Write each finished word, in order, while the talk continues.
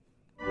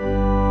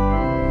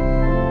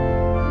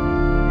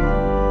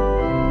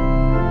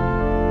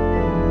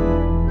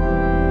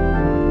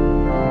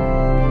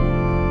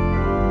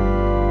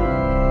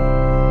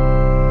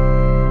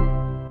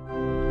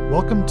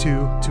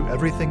to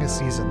Everything a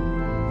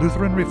Season,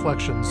 Lutheran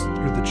Reflections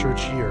Through the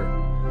Church Year,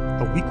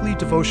 a weekly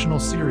devotional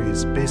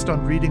series based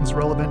on readings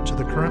relevant to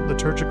the current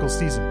liturgical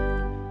season.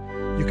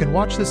 You can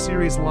watch this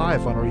series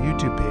live on our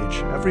YouTube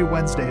page every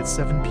Wednesday at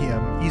 7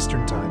 p.m.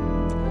 Eastern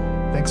Time.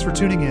 Thanks for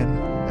tuning in,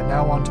 and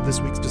now on to this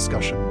week's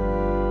discussion.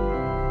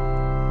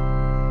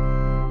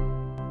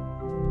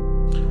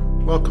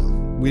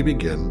 Welcome. We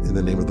begin in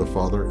the name of the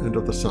Father, and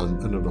of the Son,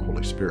 and of the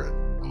Holy Spirit.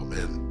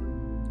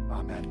 Amen.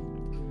 Amen.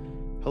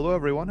 Hello,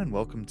 everyone, and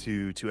welcome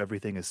to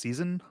Everything a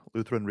Season,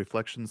 Lutheran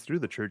Reflections Through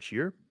the Church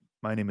Year.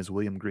 My name is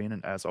William Green,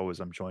 and as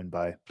always, I'm joined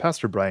by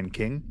Pastor Brian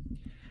King.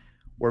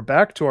 We're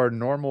back to our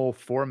normal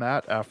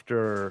format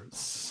after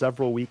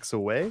several weeks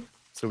away,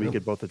 so we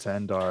could both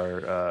attend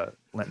our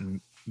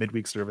Lenten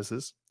midweek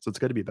services. So it's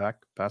good to be back,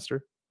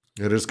 Pastor.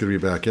 It is good to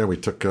be back. Yeah, we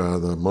took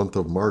the month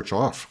of March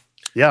off.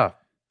 Yeah.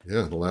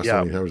 Yeah, the last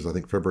one we had was, I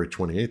think, February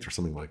 28th or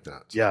something like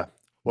that. So yeah.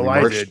 Well,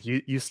 I did.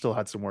 You still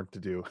had some work to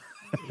do.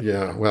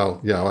 Yeah.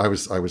 Well, yeah. I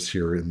was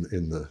here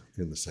in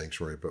the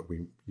sanctuary, but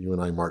you and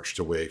I marched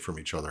away from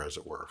each other, as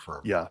it were, for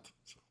a month.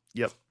 So,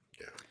 yep.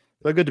 Yeah.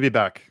 But good to be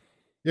back.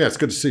 Yeah, it's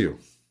good to see you.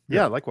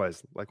 Yeah,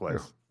 likewise. Yeah,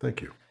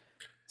 thank you.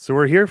 So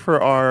we're here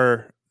for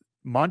our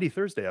Maundy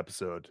Thursday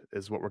episode,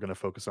 is what we're going to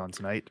focus on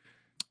tonight.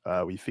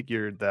 We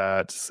figured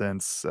that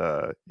since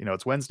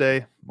it's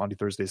Wednesday, Maundy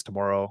Thursday is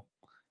tomorrow.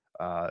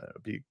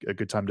 It'd be a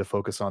good time to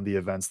focus on the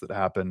events that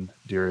happen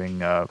during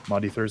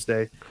Maundy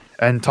Thursday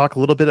and talk a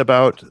little bit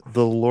about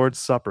the Lord's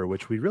Supper,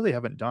 which we really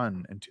haven't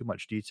done in too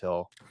much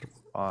detail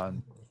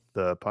on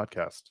the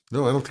podcast.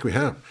 No, I don't think we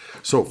have.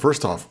 So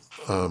first off,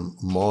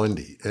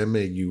 Maundy,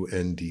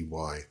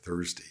 Maundy,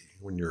 Thursday.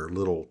 When you're a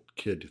little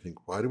kid, you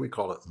think, why do we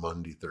call it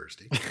Maundy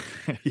Thursday?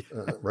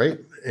 Right?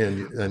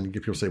 And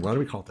people say, why do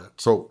we call it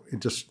that? So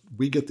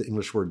we get the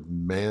English word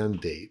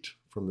mandate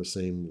from the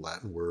same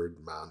Latin word,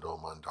 mando,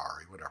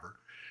 mandare, whatever.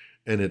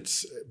 And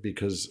it's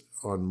because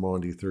on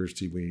Maundy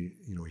Thursday,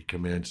 he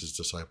commands his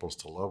disciples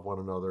to love one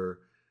another,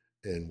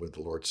 and with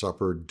the Lord's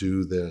Supper,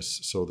 do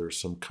this. So there's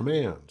some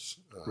commands,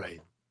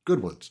 right?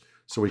 Good ones.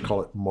 So we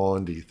call it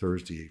Maundy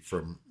Thursday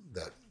from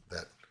that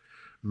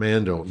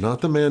mando, not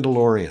the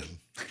Mandalorian,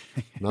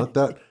 not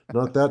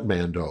that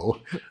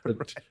mando,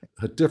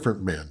 a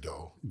different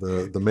mando,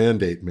 the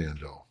mandate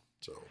mando.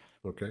 So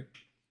okay,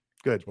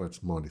 good. So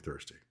it's Maundy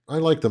Thursday. I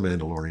like the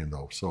Mandalorian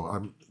though, so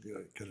I'm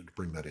going to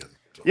bring that in.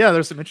 So. Yeah,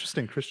 there's some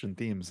interesting Christian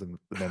themes in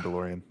the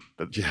Mandalorian.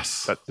 But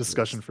yes, that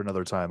discussion for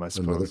another time, I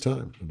suppose.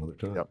 Another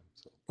time. Yep.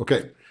 So,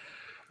 okay.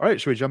 All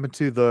right, should we jump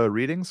into the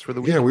readings for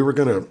the week? Yeah, we were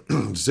going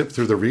to zip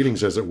through the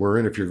readings, as it were,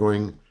 and if you're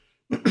going,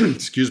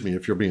 excuse me,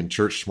 if you'll be in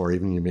church tomorrow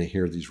evening, you may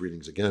hear these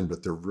readings again,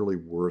 but they're really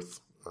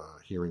worth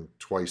hearing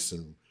twice,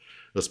 and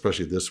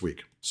especially this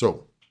week.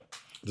 So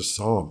the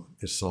psalm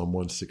is Psalm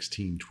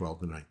 116, 12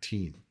 to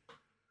 19.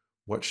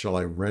 What shall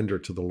I render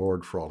to the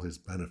Lord for all his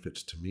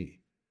benefits to me?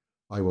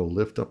 I will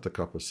lift up the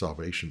cup of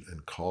salvation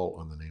and call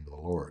on the name of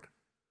the Lord.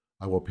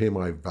 I will pay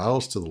my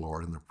vows to the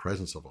Lord in the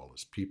presence of all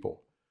his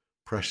people.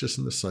 Precious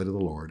in the sight of the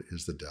Lord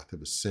is the death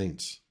of his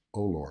saints.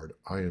 O Lord,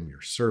 I am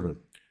your servant.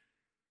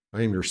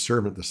 I am your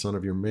servant, the son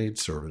of your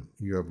maidservant.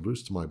 You have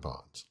loosed my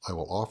bonds. I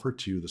will offer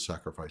to you the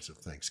sacrifice of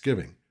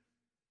thanksgiving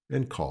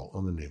and call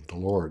on the name of the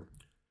Lord.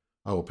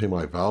 I will pay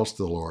my vows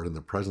to the Lord in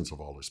the presence of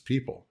all his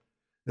people.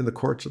 In the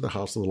courts of the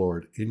house of the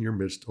Lord, in your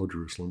midst, O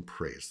Jerusalem,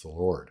 praise the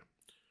Lord.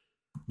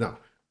 Now,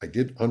 I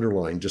did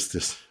underline just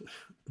this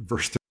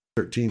verse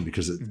 13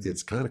 because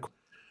it's kind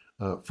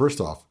of,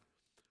 first off,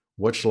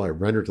 what shall I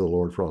render to the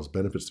Lord for all his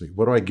benefits to me?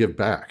 What do I give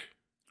back?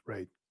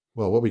 Right.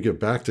 Well, what we give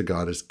back to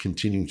God is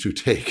continuing to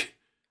take,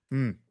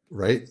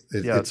 right?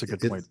 That's a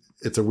good point.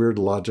 It's a weird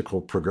logical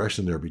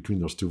progression there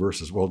between those two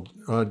verses. Well,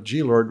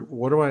 gee, Lord,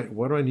 what do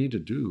I need to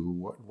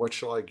do? What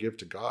shall I give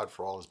to God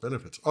for all his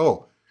benefits?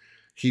 Oh,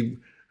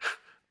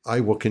 I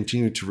will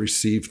continue to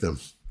receive them.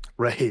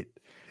 Right.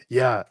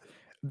 Yeah.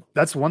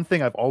 That's one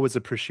thing I've always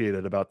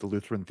appreciated about the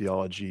Lutheran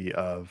theology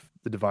of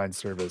the divine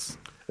service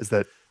is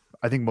that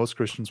I think most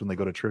Christians, when they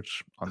go to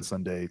church on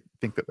Sunday,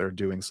 think that they're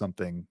doing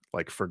something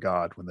like for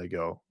God when they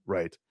go,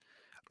 right?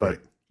 But right.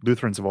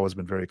 Lutherans have always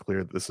been very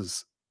clear that this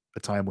is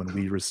a time when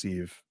we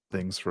receive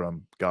things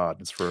from God.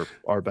 It's for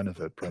our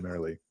benefit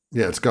primarily.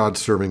 Yeah, it's God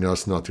serving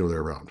us, not the other way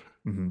around.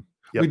 Mm-hmm.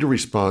 Yep. We do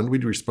respond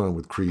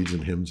with creeds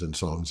and hymns and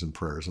songs and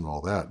prayers and all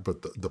that.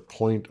 But the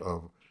point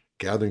of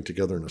gathering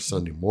together on a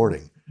Sunday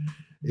morning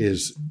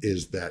is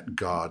that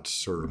God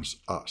serves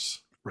us.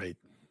 Right.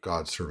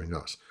 God serving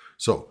us.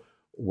 So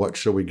what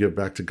shall we give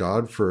back to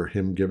God for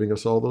him giving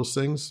us all those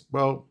things?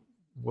 Well,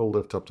 we'll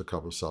lift up the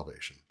cup of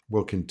salvation.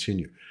 We'll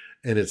continue.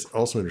 And it's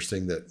also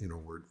interesting that,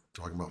 we're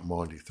talking about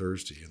Maundy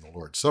Thursday and the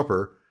Lord's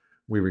Supper.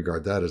 We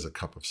regard that as a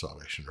cup of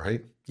salvation,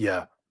 right?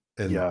 Yeah.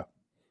 And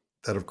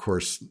that, of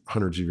course,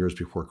 hundreds of years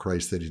before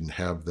Christ, they didn't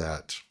have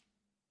that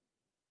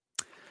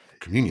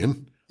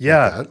communion.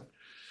 Yeah. Like that.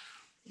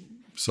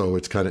 So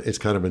it's kind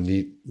of a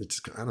neat,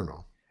 I don't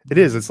know. It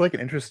is. It's like an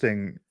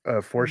interesting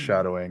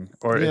foreshadowing,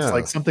 or it's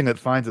like something that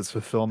finds its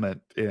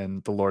fulfillment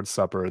in the Lord's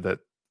Supper that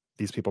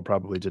these people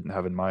probably didn't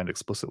have in mind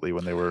explicitly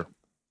when they were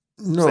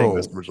saying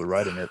this, No, originally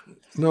writing it.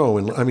 no,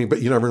 and I mean,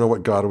 but you never know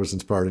what God was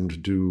inspiring to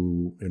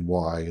do and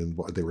why, and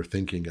what they were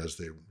thinking as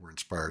they were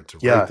inspired to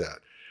write Yeah, that.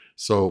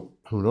 So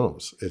who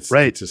knows? It's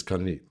right. just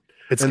kind of neat.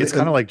 It's And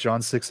kind of like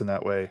John 6 in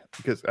that way,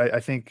 because I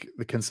think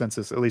the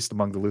consensus, at least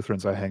among the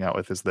Lutherans I hang out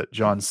with, is that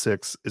John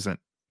 6 isn't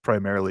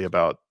primarily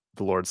about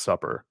the Lord's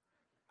Supper,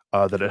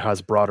 that it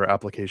has broader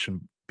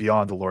application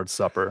beyond the Lord's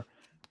Supper,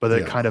 but that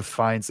it yeah, kind of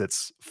finds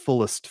its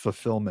fullest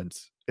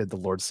fulfillment in the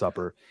Lord's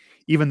Supper,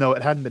 even though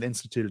it hadn't been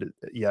instituted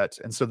yet.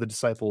 And so the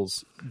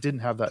disciples didn't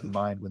have that in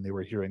mind when they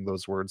were hearing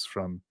those words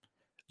from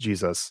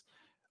Jesus.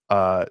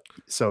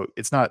 So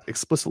it's not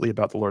explicitly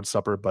about the Lord's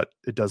Supper, but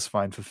it does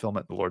find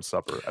fulfillment in the Lord's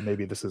Supper. And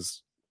maybe this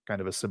is kind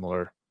of a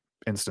similar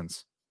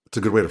instance. it's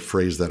a good way to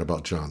phrase that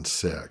about John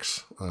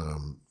 6,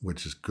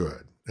 which is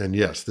good. And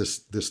yes, this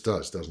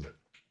does, doesn't it?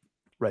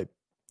 Right.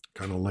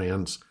 Kind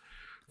of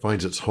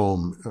finds its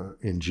home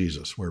in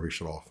Jesus, where we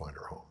should all find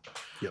our home.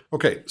 Yep.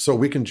 Okay, so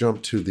we can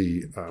jump to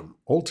the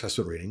Old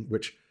Testament reading,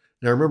 which,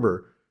 now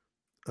remember,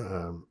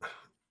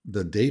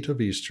 the date of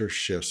Easter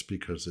shifts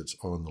because it's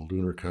on the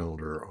lunar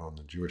calendar, on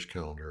the Jewish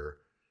calendar.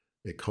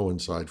 It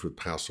coincides with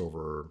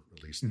Passover,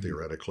 at least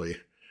theoretically.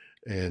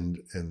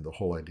 And the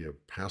whole idea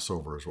of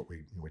Passover is what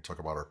we talk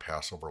about, our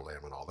Passover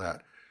lamb and all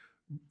that.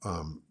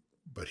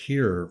 But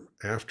here,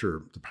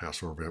 after the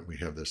Passover event, we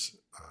have this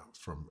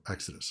from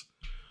Exodus.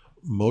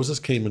 Moses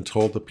came and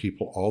told the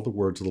people all the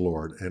words of the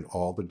Lord and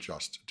all the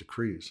just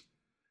decrees.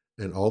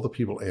 And all the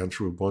people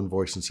answered with one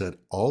voice and said,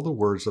 all the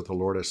words that the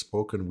Lord has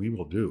spoken we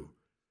will do.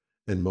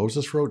 And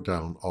Moses wrote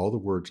down all the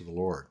words of the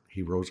Lord.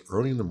 He rose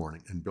early in the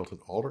morning and built an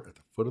altar at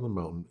the foot of the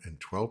mountain and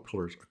 12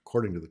 pillars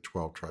according to the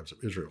 12 tribes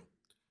of Israel.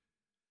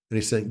 And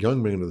he sent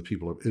young men of the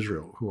people of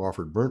Israel who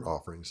offered burnt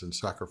offerings and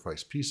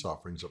sacrificed peace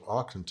offerings of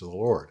oxen to the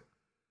Lord.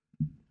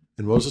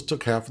 And Moses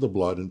took half of the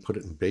blood and put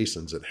it in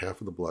basins, and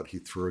half of the blood he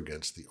threw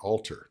against the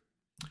altar.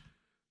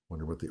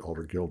 Wonder what the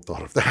altar guild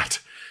thought of that.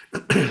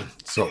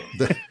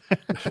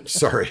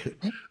 Sorry.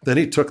 Then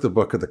he took the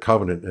book of the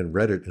covenant and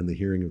read it in the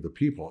hearing of the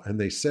people. And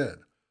they said,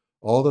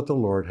 all that the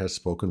Lord has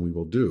spoken we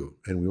will do,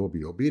 and we will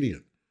be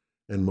obedient.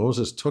 And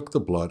Moses took the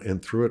blood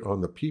and threw it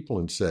on the people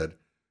and said,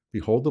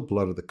 behold the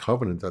blood of the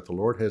covenant that the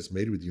Lord has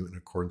made with you in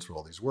accordance with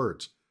all these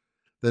words.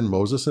 Then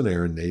Moses and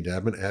Aaron,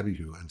 Nadab and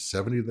Abihu, and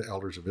 70 of the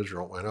elders of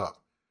Israel went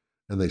up,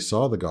 and they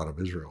saw the God of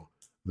Israel.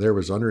 There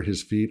was under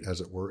his feet, as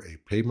it were, a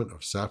pavement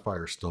of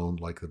sapphire stone,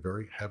 like the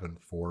very heaven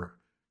for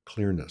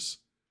clearness.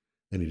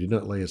 And he did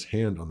not lay his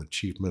hand on the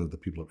chief men of the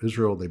people of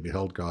Israel. They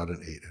beheld God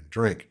and ate and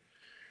drank.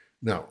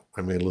 Now,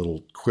 I made a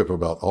little quip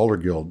about altar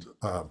guild,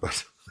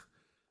 but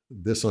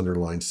this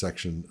underlined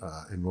section,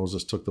 and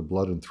Moses took the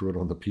blood and threw it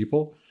on the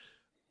people.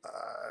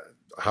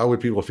 How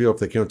would people feel if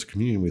they came to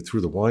communion? We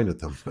threw the wine at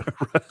them.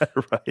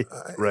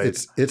 Right.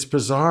 It's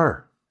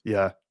bizarre.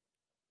 Yeah.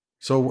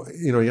 So,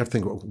 you have to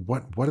think,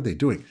 what are they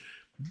doing?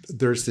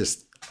 There's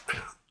this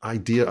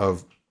idea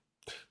of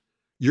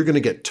you're going to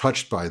get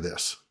touched by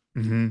this.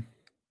 Mm-hmm.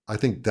 I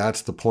think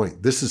that's the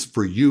point. This is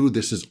for you.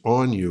 This is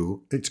on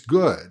you. It's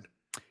good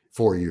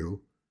for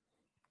you.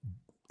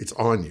 It's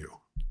on you.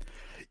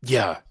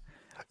 Yeah.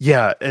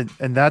 Yeah.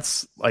 And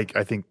that's like,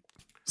 I think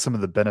some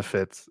of the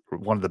benefits, or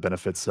one of the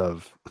benefits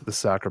of the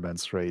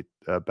sacraments, right?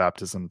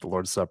 Baptism, the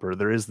Lord's Supper,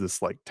 there is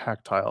this like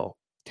tactile,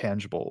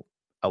 tangible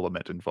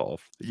element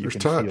involved that you There's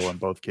can touch. feel in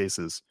both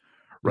cases.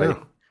 Right.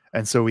 Yeah.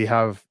 And so we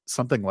have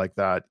something like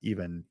that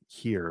even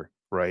here,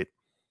 right?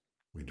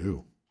 We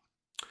do.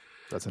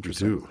 That's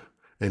interesting. We do.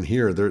 And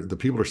here, the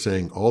people are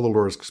saying, all the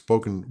Lord has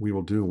spoken, we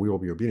will do, we will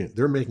be obedient.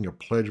 They're making a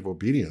pledge of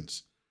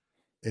obedience.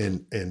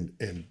 And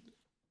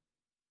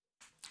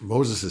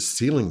Moses is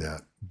sealing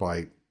that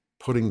by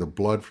putting the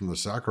blood from the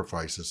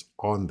sacrifices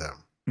on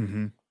them.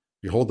 Mm-hmm.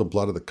 Behold the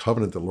blood of the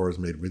covenant the Lord has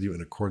made with you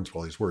in accordance with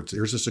all these words.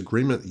 There's this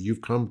agreement that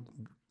you've come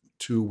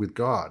to with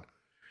God.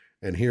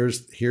 And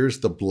here's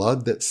the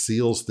blood that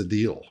seals the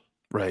deal.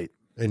 Right.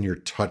 And you're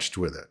touched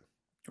with it.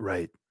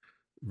 Right.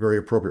 Very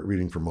appropriate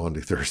reading for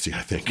Maundy Thursday,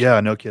 I think. Yeah,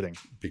 no kidding.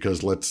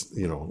 Because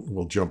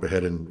we'll jump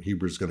ahead, and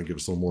Hebrews is going to give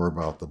us a little more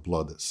about the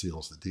blood that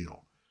seals the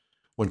deal.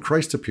 When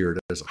Christ appeared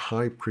as a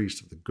high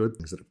priest of the good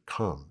things that have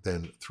come,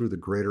 then through the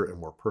greater and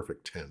more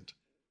perfect tent,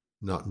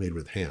 not made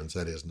with hands,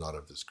 that is, not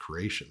of this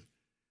creation,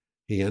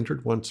 he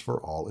entered once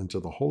for all into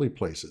the holy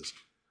places,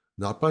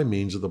 not by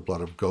means of the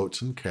blood of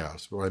goats and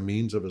calves, but by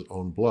means of his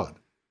own blood,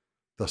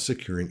 thus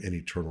securing an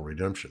eternal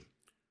redemption.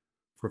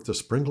 For if the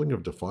sprinkling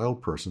of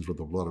defiled persons with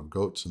the blood of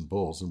goats and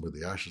bulls and with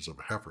the ashes of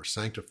a heifer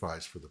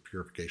sanctifies for the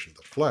purification of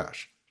the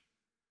flesh,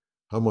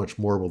 how much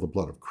more will the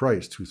blood of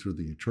Christ, who through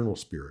the eternal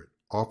Spirit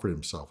offered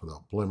himself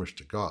without blemish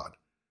to God,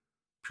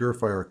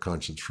 purify our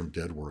conscience from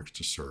dead works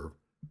to serve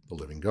the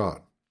living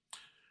God?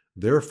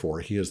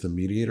 Therefore, he is the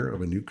mediator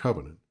of a new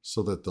covenant,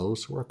 so that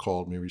those who are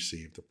called may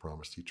receive the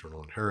promised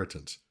eternal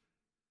inheritance,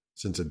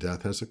 since a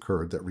death has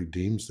occurred that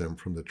redeems them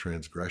from the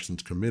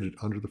transgressions committed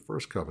under the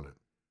first covenant.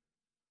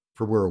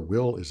 For where a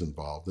will is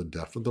involved, the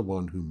death of the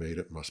one who made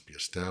it must be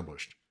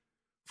established.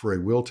 For a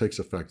will takes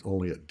effect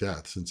only at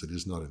death, since it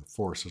is not in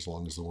force as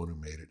long as the one who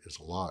made it is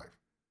alive.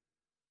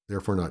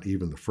 Therefore, not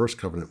even the first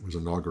covenant was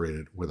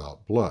inaugurated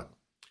without blood.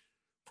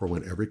 For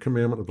when every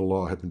commandment of the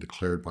law had been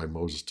declared by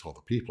Moses to all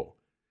the people,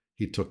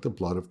 he took the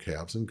blood of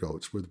calves and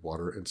goats with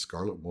water and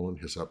scarlet wool and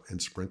hyssop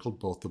and sprinkled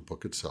both the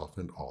book itself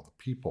and all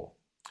the people,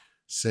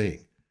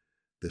 saying,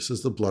 "This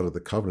is the blood of the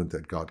covenant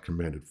that God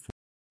commanded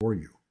for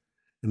you."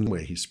 In the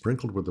way he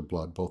sprinkled with the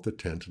blood both the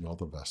tent and all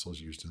the vessels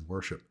used in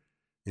worship.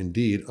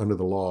 Indeed, under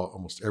the law,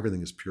 almost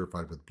everything is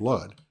purified with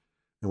blood,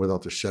 and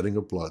without the shedding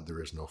of blood,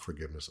 there is no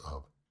forgiveness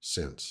of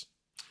sins.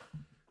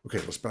 Okay,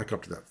 let's back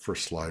up to that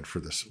first slide for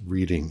this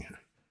reading.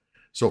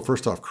 So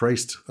first off,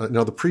 Christ,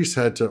 now the priests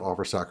had to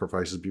offer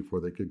sacrifices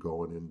before they could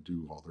go in and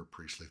do all their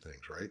priestly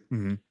things, right?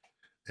 Mm-hmm.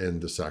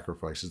 And the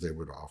sacrifices they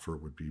would offer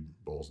would be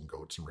bulls and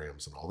goats and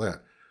rams and all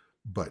that.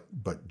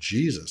 But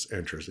Jesus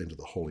enters into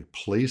the holy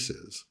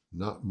places,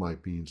 not by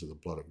means of the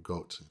blood of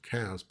goats and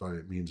calves, by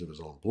means of his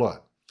own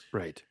blood.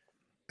 Right.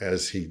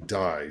 As he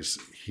dies,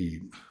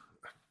 he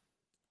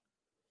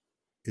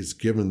is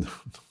given,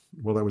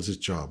 well, that was his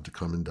job, to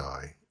come and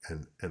die.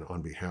 And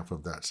on behalf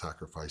of that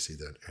sacrifice, he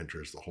then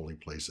enters the holy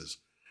places.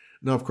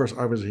 Now, of course,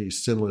 obviously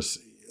he's sinless.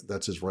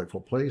 That's his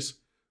rightful place.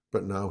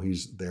 But now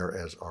he's there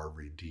as our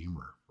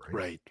Redeemer,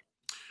 right?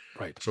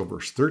 Right. So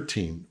verse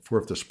 13, for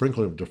if the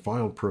sprinkling of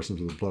defiled persons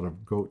with the blood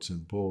of goats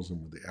and bulls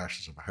and with the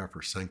ashes of a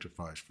heifer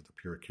sanctifies for the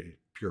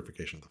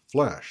purification of the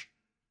flesh,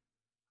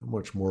 how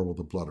much more will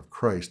the blood of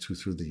Christ, who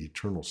through the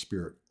eternal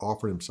Spirit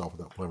offered himself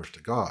without blemish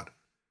to God,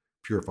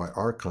 purify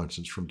our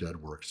conscience from dead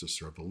works to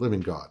serve the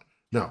living God?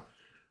 Now,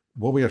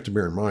 what we have to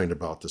bear in mind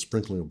about the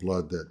sprinkling of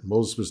blood that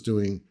Moses was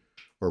doing,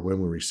 or when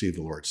we receive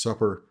the Lord's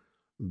Supper,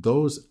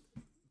 those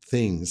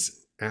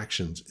things,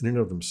 actions in and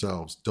of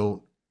themselves,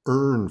 don't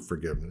earn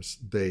forgiveness.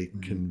 They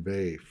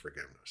convey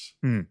forgiveness.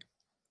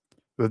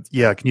 But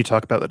yeah, can you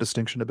talk about that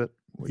distinction a bit?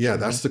 Yeah,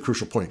 that's the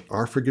crucial point.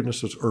 Our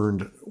forgiveness was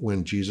earned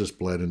when Jesus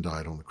bled and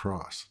died on the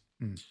cross.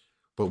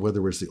 But whether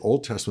it was the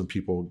Old Testament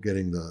people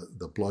getting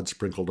the blood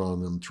sprinkled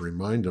on them to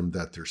remind them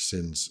that their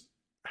sins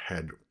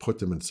had put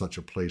them in such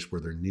a place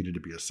where there needed to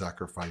be a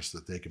sacrifice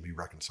that they can be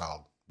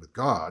reconciled with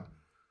God,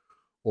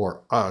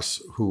 or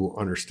us who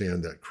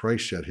understand that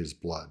Christ shed his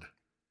blood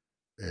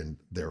and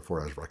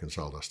therefore has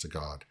reconciled us to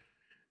God.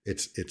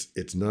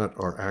 It's not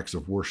our acts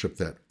of worship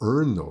that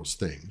earn those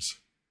things.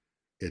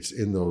 It's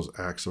in those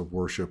acts of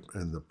worship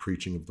and the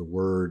preaching of the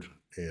word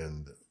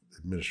and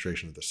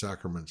administration of the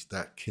sacraments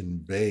that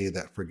convey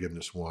that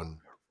forgiveness won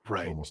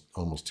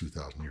almost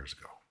 2,000 years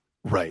ago.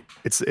 Right.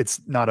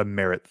 It's not a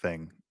merit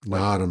thing.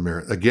 Not a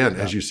merit. Again,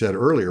 as you said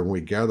earlier, when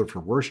we gather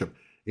for worship,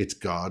 it's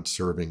God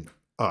serving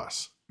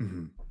us.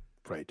 Mm-hmm.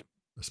 Right.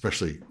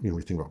 Especially,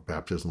 we think about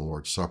baptism, the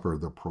Lord's Supper,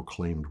 the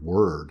proclaimed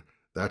word.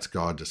 That's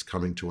God just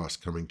coming to us,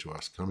 coming to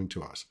us, coming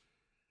to us.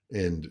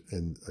 And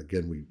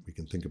again, we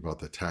can think about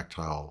the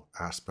tactile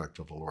aspect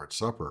of the Lord's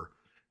Supper.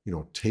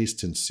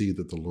 Taste and see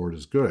that the Lord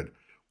is good.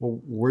 Well,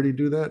 where do you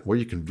do that? Well,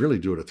 you can really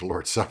do it at the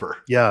Lord's Supper.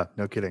 Yeah,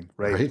 no kidding.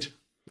 Right?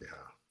 Yeah.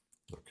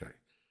 Okay.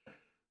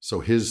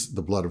 So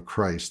the blood of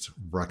Christ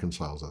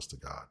reconciles us to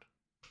God.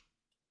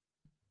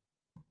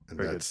 And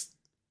Very that's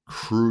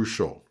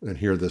crucial. And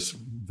here, this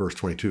verse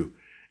 22,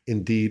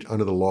 indeed,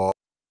 under the law,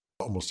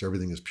 almost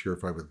everything is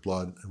purified with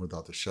blood, and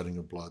without the shedding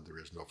of blood, there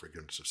is no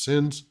forgiveness of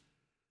sins.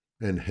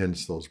 And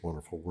hence those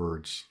wonderful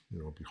words,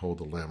 behold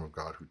the Lamb of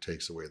God who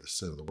takes away the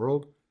sin of the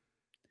world.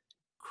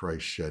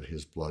 Christ shed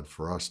his blood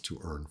for us to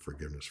earn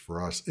forgiveness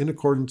for us in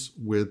accordance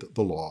with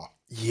the law.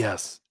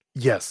 Yes.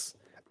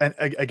 And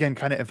again,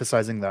 kind of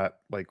emphasizing that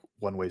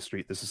one-way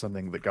street. This is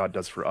something that God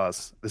does for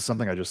us. This is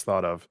something I just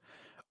thought of.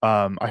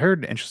 I heard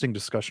an interesting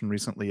discussion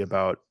recently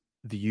about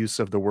the use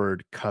of the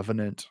word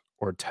covenant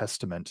or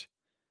testament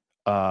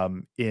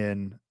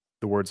in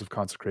the words of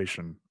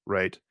consecration,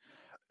 right?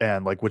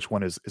 And which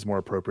one is more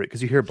appropriate?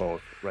 Because you hear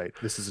both, right?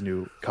 This is a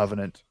new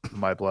covenant in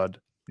my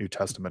blood, New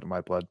Testament in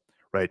my blood,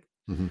 right?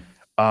 Mm-hmm.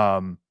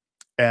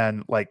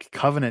 And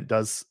covenant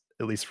does,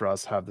 at least for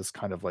us, have this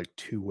kind of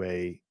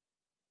two-way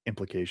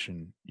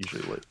implication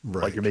usually.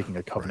 You're making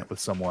a covenant with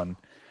someone.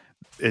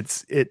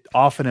 It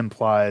often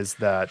implies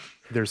that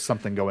there's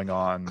something going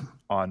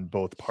on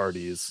both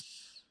parties,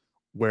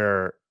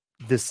 where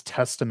this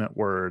testament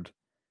word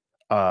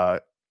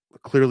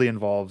clearly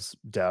involves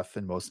death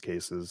in most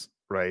cases,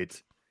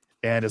 right?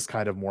 And is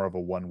kind of more of a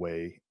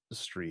one-way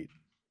street.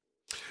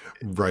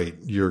 Right.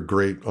 Your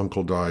great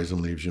uncle dies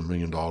and leaves you $1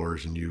 million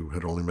and you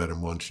had only met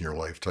him once in your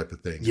life type of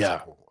thing.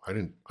 Yeah. I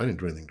didn't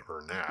do anything to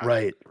earn that.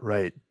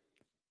 Right.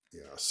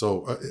 Yeah.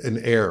 So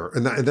an heir,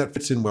 and that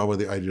fits in well with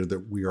the idea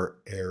that we are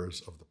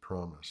heirs of the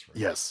promise. Right?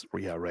 Yes.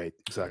 Yeah. Right.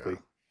 Exactly. Yeah.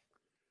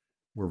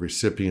 We're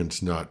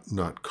recipients,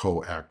 not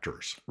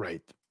co-actors.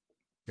 Right.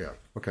 Yeah.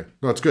 Okay.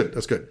 No, that's good.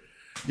 That's good.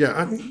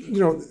 Yeah.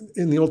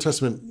 In the Old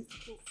Testament,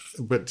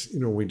 but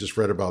we just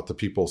read about the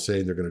people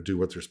saying they're going to do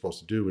what they're supposed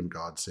to do, and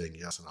God saying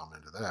yes and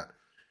amen to that.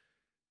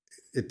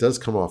 It does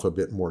come off a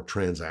bit more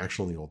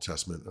transactional in the Old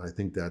Testament, and I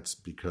think that's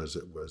because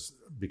of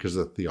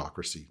the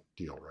theocracy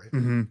deal, right?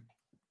 Mm-hmm.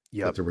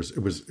 Yeah, it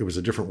was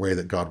a different way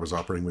that God was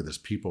operating with his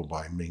people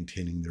by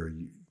maintaining their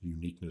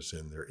uniqueness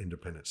and their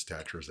independent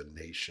stature as a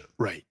nation.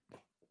 Right.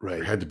 Right.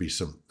 There had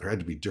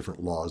to be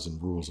different laws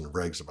and rules and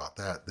regs about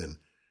that than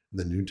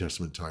the New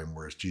Testament time,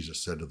 whereas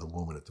Jesus said to the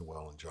woman at the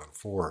well in John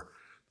 4,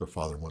 the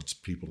Father wants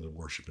people to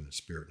worship in the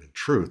spirit and in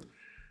truth.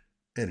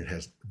 And it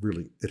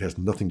has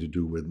nothing to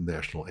do with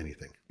national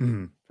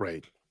anything.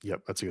 Right.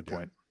 Yep. That's a good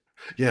point.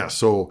 Yeah.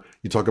 So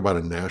you talk about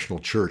a national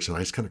church, and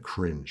I just kind of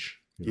cringe.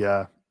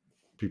 Yeah.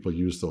 People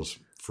use those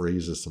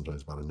phrases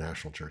sometimes about a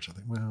national church. I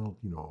think,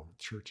 well,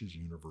 church is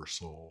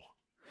universal.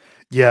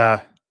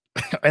 Yeah.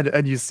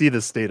 And you see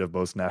the state of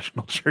most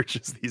national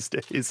churches these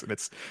days, and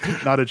it's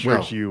not a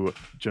church you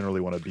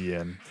generally want to be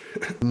in.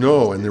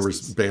 No, and there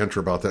was banter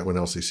about that when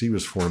LCC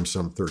was formed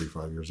some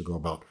 35 years ago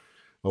about,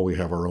 we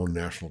have our own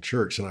national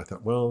church. And I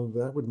thought, well,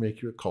 that would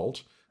make you a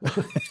cult.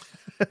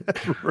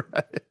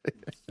 Right.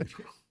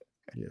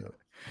 Yeah,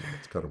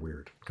 it's kind of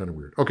weird.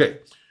 Okay,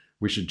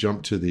 we should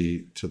jump to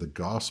the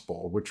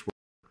gospel, which we're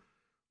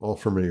all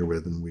familiar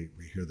with, and we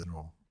hear that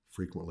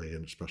frequently,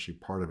 and especially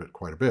part of it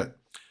quite a bit.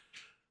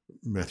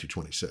 Matthew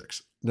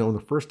 26. Now, on the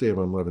first day of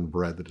unleavened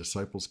bread, the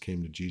disciples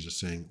came to Jesus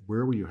saying,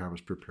 "Where will you have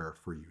us prepare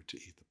for you to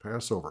eat the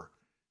Passover?"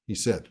 He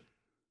said,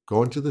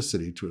 "Go into the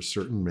city to a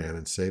certain man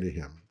and say to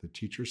him, 'The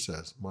teacher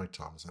says, my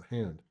time is at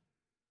hand.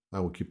 I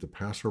will keep the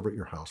Passover at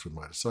your house with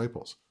my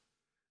disciples.'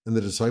 And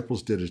the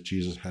disciples did as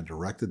Jesus had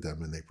directed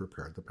them, and they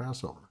prepared the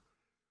Passover.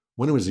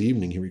 When it was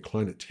evening, he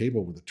reclined at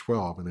table with the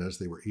 12, and as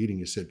they were eating,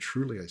 he said,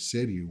 'Truly I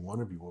say to you,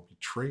 one of you will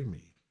betray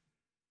me.'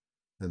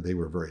 And they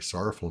were very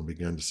sorrowful and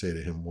began to say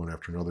to him one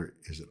after another,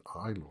 'Is it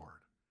I,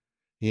 Lord?'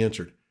 He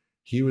answered,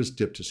 'He who has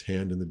dipped his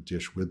hand in the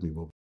dish with me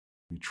will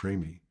betray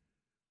me.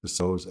 The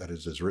sows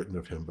as it is written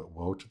of him, but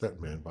woe to that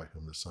man by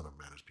whom the Son of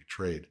Man is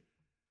betrayed. It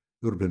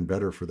would have been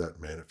better for that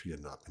man if he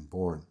had not been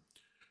born.'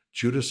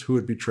 Judas, who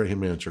would betray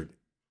him, answered,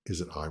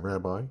 'Is it I,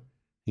 Rabbi?'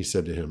 He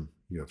said to him,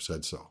 'You have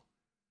said so.'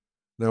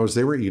 Now as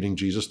they were eating,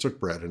 Jesus took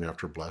bread, and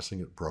after blessing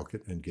it, broke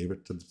it, and gave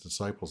it to the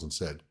disciples, and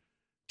said,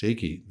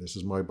 'Take, eat, this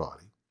is my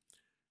body.'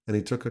 And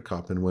he took a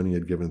cup, and when he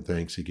had given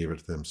thanks, he gave it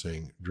to them,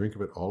 saying, 'Drink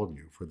of it, all of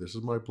you, for this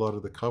is my blood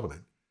of the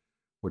covenant,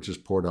 which is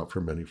poured out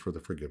for many for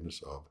the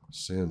forgiveness of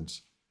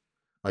sins.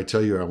 I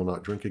tell you, I will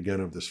not drink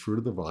again of this fruit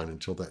of the vine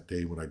until that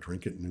day when I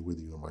drink it new with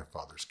you in my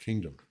Father's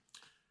kingdom.'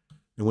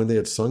 And when they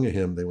had sung a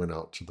hymn, they went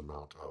out to the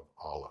Mount of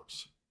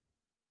Olives."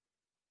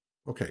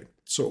 Okay,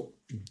 so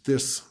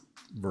this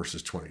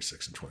verses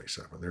 26 and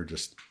 27, they're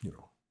just,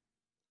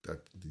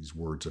 these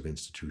words of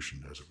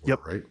institution, as it were,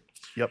 right?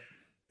 Yep.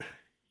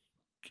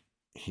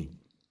 He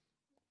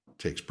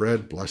takes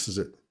bread, blesses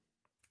it,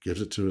 gives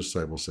it to his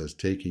disciples, says,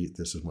 "Take, eat,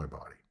 this is my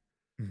body."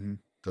 Mm-hmm.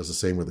 Does the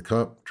same with the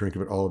cup. "Drink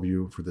of it, all of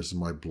you, for this is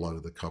my blood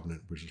of the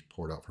covenant, which is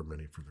poured out for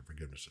many for the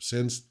forgiveness of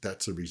sins."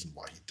 That's the reason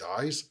why he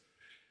dies.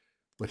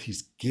 But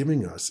he's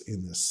giving us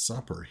in this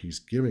supper, he's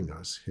giving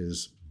us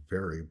his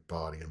very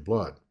body and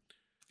blood.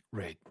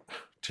 Right.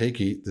 "Take,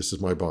 eat, this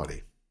is my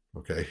body."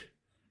 Okay.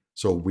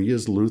 So we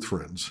as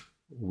Lutherans,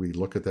 we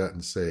look at that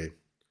and say,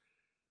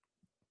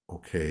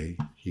 okay,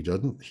 he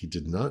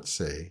did not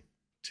say,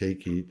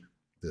 "Take, eat,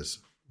 this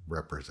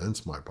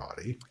represents my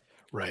body."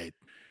 Right.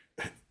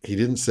 He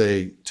didn't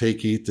say,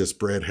 "Take, eat, this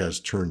bread has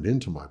turned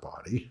into my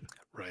body."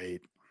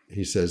 Right.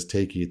 He says,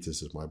 "Take, eat,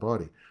 this is my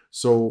body."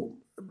 So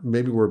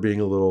maybe we're being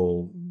a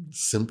little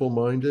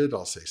simple-minded.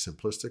 I'll say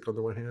simplistic on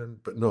the one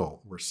hand, but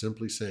no, we're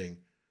simply saying,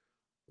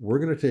 we're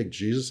going to take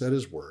Jesus at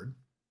his word.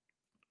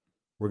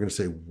 We're going to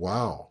say,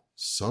 wow,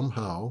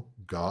 somehow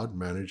God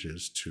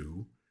manages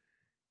to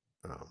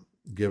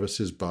give us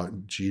his body.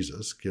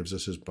 Jesus gives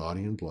us his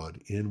body and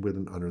blood in, with,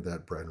 and under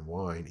that bread and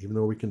wine, even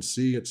though we can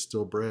see it's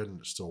still bread and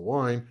it's still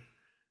wine.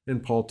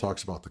 And Paul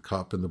talks about the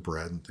cup and the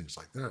bread and things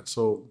like that.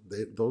 So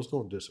those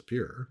don't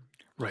disappear.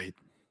 Right.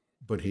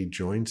 But he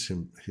joins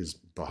his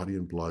body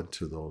and blood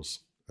to those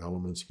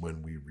elements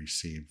when we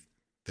receive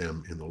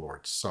them in the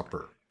Lord's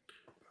Supper.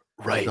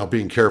 Right. Now,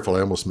 being careful,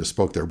 I almost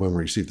misspoke there, when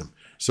we receive them.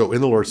 So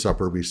in the Lord's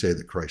Supper, we say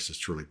that Christ is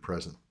truly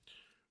present.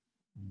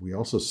 We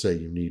also say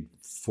you need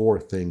 4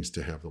 things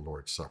to have the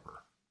Lord's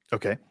Supper.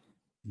 Okay.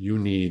 You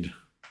need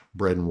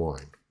bread and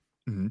wine.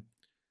 Mm-hmm.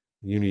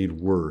 You need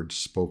words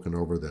spoken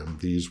over them,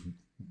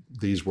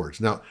 these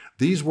words. Now,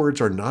 these words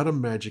are not a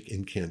magic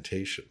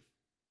incantation,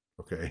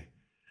 okay?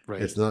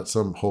 Right. It's not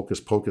some hocus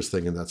pocus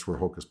thing, and that's where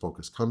hocus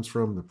pocus comes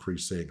from, the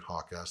priest saying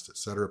hoc est,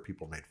 etc.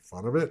 People made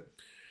fun of it.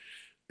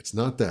 It's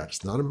not that.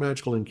 It's not a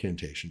magical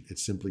incantation.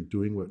 It's simply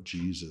doing what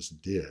Jesus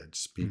did,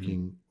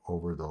 speaking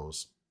over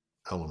those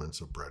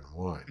elements of bread and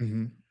wine.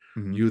 Mm-hmm.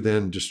 Mm-hmm. You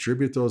then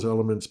distribute those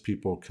elements,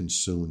 people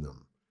consume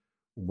them.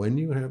 When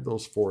you have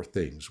those 4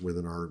 things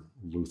within our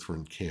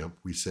Lutheran camp,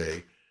 we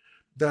say,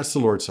 that's the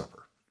Lord's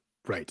Supper.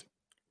 Right.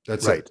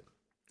 That's it.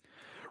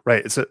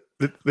 Right. So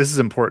this is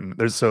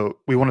important. So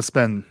we want to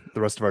spend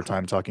the rest of our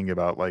time talking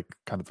about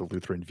kind of the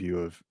Lutheran view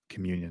of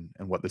communion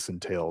and what this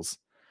entails.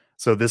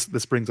 So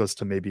this brings us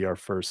to maybe our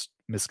first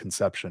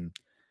misconception.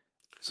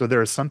 So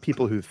there are some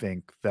people who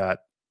think that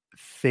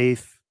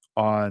faith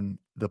on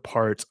the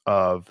part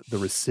of the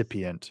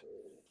recipient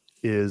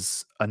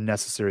is a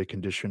necessary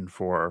condition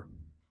for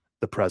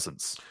the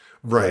presence.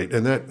 Right.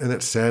 And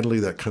that sadly,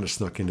 that kind of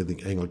snuck into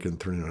the Anglican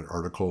 39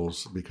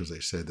 articles because they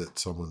said that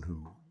someone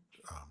who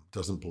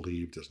doesn't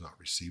believe does not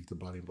receive the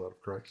body and blood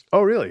of Christ.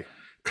 Oh, really?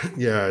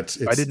 Yeah,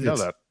 I didn't know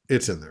that.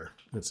 It's in there.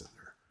 It's in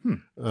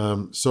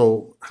there.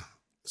 So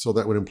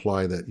that would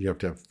imply that you have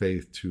to have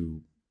faith to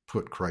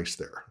put Christ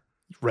there.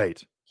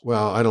 Right.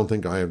 Well, I don't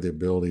think I have the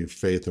ability,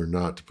 faith or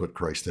not, to put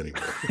Christ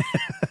anywhere.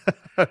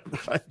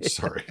 Right.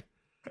 Sorry.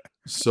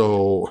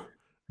 So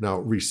now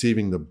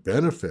receiving the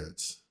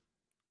benefits,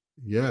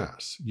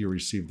 yes, you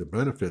receive the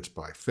benefits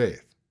by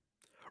faith.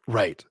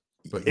 Right.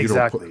 But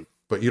exactly.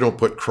 You don't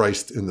put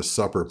Christ in the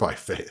supper by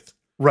faith.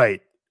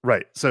 Right.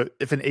 Right. So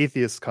if an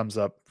atheist comes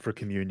up for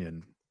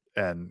communion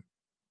and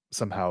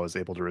somehow is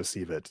able to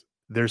receive it,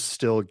 they're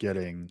still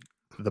getting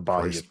the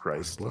body of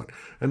Christ. Blood.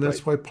 And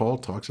that's why Paul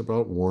talks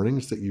about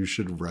warnings that you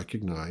should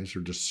recognize or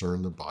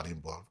discern the body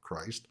and blood of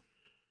Christ,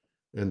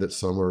 and that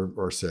some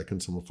are sick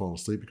and some will fall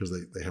asleep because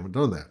they haven't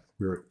done that.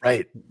 We're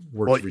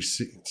to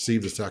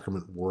receive the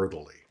sacrament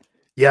worthily.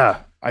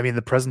 Yeah. I mean,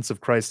 the presence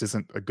of Christ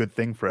isn't a good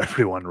thing for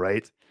everyone,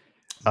 right?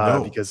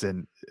 No. Because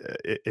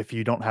if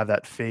you don't have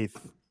that faith,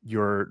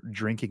 you're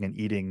drinking and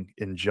eating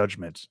in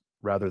judgment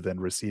rather than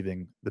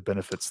receiving the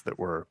benefits that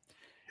were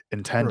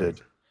intended.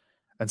 Right.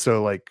 And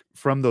so, like,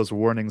 from those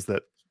warnings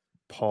that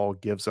Paul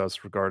gives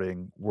us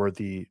regarding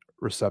worthy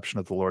reception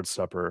of the Lord's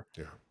Supper,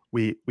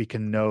 we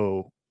can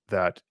know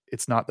that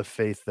it's not the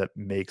faith that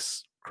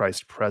makes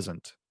Christ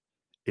present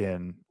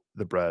in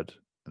the bread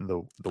and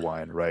the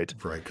wine, right?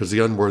 Right, because the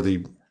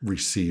unworthy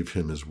receive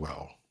him as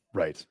well.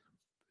 Right.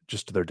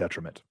 Just to their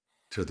detriment.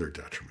 To their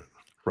detriment.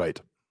 Right.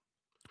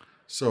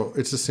 So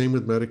it's the same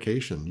with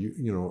medication.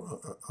 You know,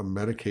 a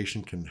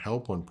medication can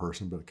help one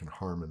person, but it can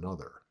harm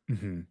another.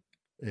 Mm-hmm.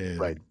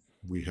 And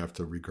we have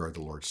to regard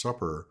the Lord's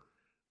Supper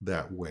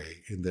that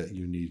way, in that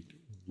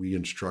we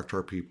instruct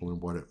our people in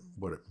what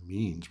it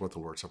means, what the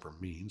Lord's Supper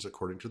means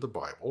according to the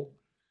Bible,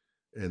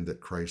 and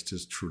that Christ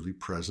is truly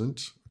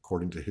present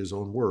according to his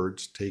own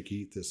words. Take,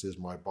 eat, this is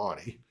my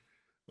body.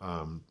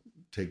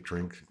 Take,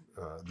 drink,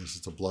 this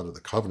is the blood of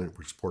the covenant,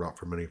 which is poured out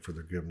for many for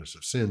the forgiveness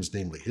of sins,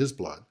 namely his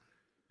blood.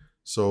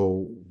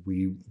 So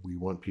we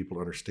want people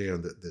to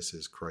understand that this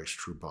is Christ's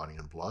true body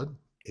and blood,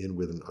 in,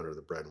 with, and under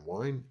the bread and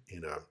wine,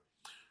 in a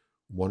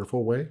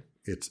wonderful way.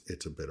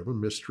 It's a bit of a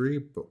mystery,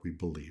 but we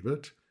believe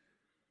it.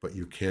 But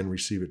you can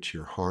receive it to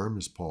your harm,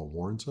 as Paul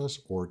warns us,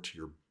 or to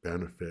your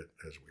benefit,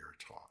 as we are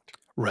taught.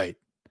 Right.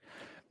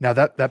 Now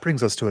that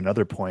brings us to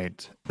another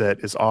point that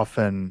is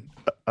often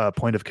a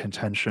point of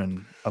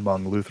contention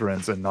among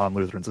Lutherans and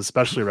non-Lutherans,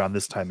 especially around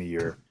this time of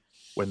year,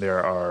 when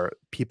there are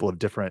people of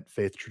different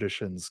faith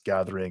traditions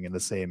gathering in the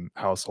same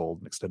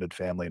household, extended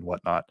family and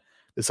whatnot.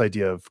 This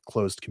idea of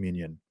closed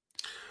communion.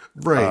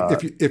 Right.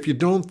 If you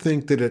don't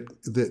think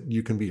that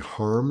you can be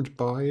harmed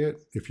by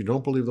it, if you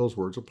don't believe those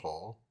words of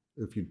Paul,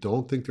 if you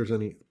don't think there's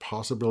any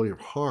possibility of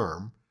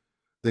harm,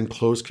 then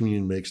closed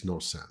communion makes no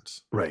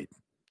sense. Right.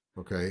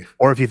 Okay.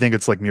 Or if you think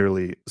it's like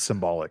merely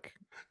symbolic.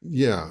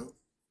 Yeah.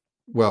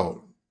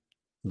 Well,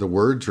 the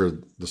words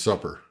or the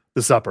supper?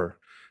 The supper.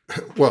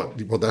 Well,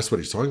 that's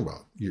what he's talking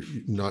about. You're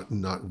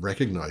not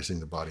recognizing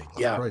the body and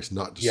blood of Christ,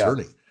 not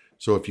discerning. Yeah.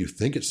 So if you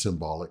think it's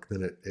symbolic,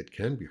 then it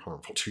can be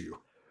harmful to you.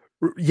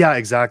 Yeah,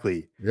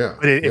 exactly. Yeah.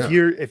 But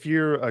if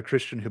you're a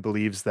Christian who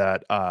believes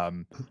that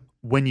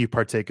when you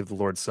partake of the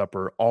Lord's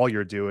Supper, all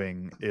you're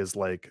doing is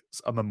like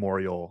a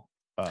memorial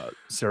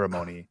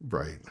ceremony,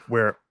 right?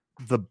 Where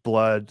the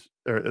blood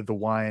or the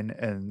wine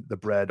and the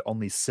bread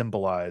only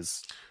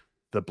symbolize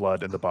the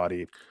blood and the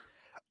body.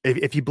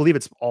 If you believe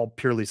it's all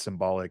purely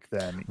symbolic,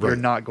 then you're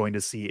not going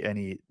to see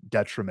any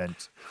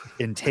detriment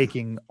in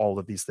taking all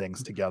of these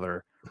things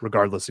together,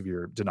 regardless of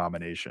your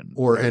denomination.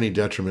 Or any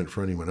detriment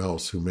for anyone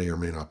else who may or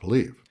may not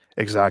believe.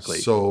 Exactly.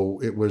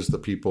 So it was the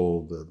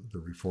people, the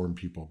Reformed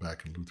people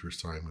back in Luther's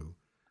time,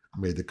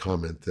 who made the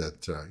comment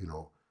that,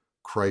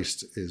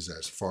 Christ is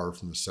as far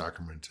from the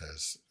sacrament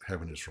as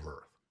heaven is from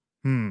earth.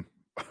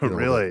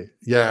 Really?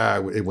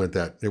 It went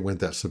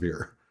that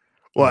severe.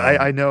 Well,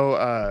 I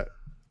know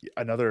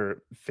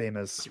another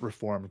famous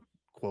Reformed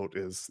quote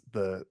is,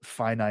 "The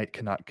finite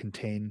cannot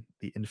contain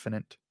the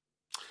infinite,"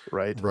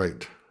 right?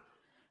 Right.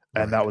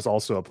 And that was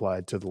also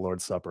applied to the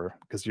Lord's Supper,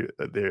 because in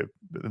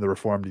the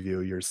Reformed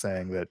view, you're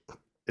saying that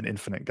an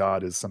infinite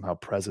God is somehow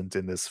present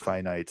in this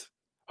finite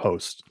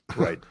host,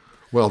 right?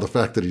 Well, the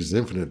fact that he's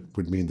infinite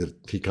would mean that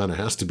he kind of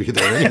has to be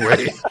there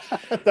anyway.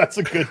 That's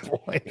a good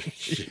point.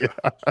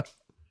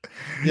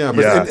 Yeah,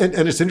 but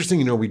and it's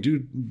interesting, we do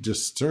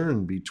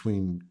discern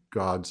between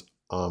God's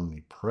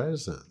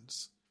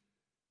omnipresence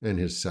and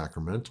his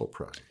sacramental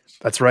presence.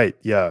 That's right.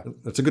 Yeah.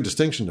 That's a good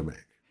distinction to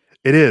make.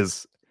 It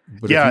is.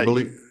 But if you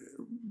believe,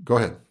 go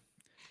ahead.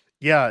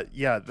 Yeah.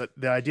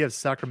 The idea of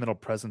sacramental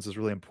presence is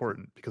really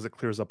important because it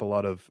clears up a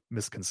lot of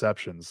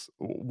misconceptions.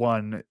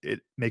 One,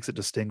 it makes it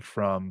distinct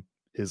from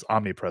his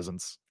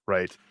omnipresence,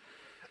 right?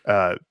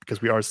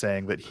 Because we are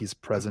saying that he's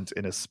present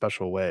in a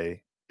special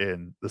way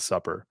in the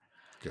supper.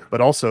 Yeah.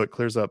 But also it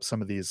clears up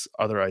some of these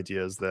other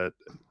ideas that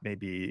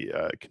maybe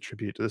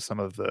contribute to some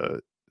of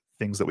the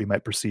things that we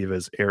might perceive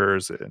as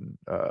errors in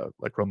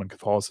like Roman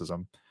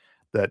Catholicism,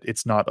 that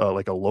it's not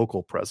like a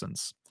local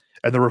presence.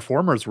 And the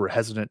reformers were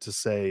hesitant to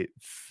say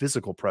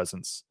physical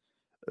presence.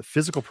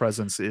 Physical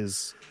presence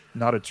is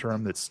not a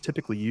term that's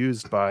typically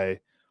used by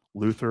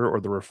Luther or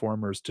the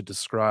reformers to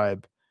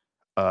describe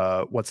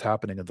what's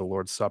happening at the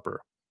Lord's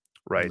Supper,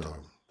 right? No,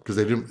 because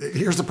they didn't.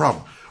 Here's the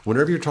problem.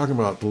 Whenever you're talking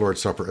about the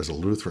Lord's Supper as a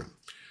Lutheran,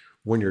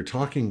 when you're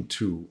talking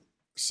to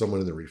someone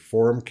in the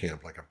Reform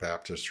camp, like a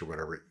Baptist or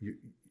whatever,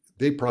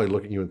 they probably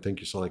look at you and think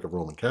you sound like a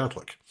Roman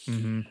Catholic.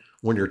 Mm-hmm.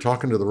 When you're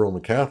talking to the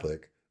Roman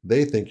Catholic,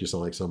 they think you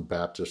sound like some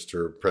Baptist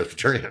or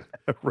Presbyterian.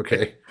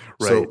 Okay.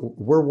 Right. So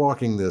we're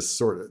walking this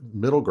sort of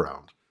middle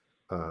ground.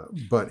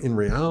 But in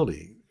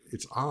reality,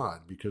 it's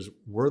odd because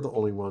we're the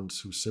only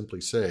ones who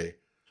simply say,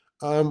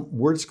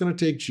 we're just going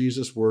to take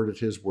Jesus' word at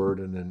his word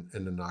and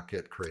then not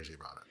get crazy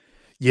about it.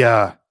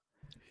 Yeah.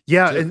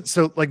 Yeah. And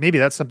so like maybe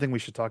that's something we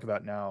should talk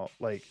about now.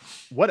 Like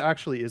what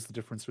actually is the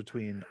difference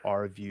between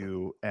our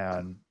view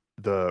and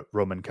the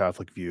Roman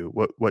Catholic view?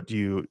 What do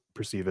you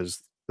perceive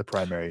as the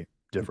primary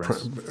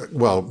difference?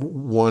 Well,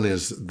 one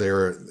is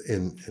there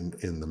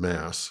in the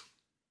Mass,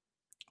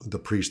 the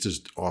priest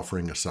is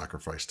offering a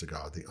sacrifice to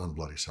God, the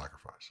unbloody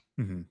sacrifice.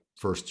 Mm-hmm.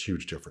 First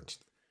huge difference.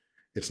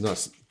 It's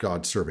not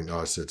God serving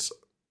us, it's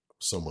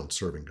someone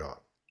serving God.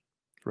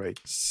 Right.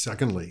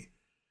 Secondly,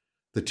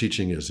 the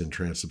teaching is in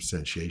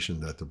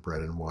transubstantiation that the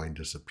bread and wine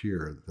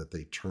disappear, that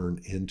they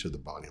turn into the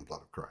body and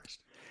blood of Christ.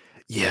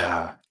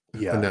 Yeah.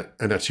 Yeah.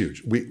 And that's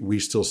huge. We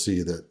still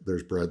see that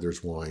there's bread,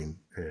 there's wine,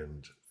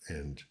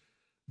 and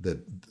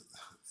that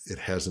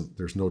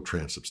there's no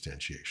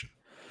transubstantiation.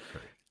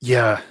 Okay.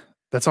 Yeah.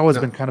 That's always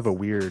been kind of a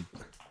weird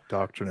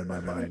doctrine in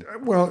my mind.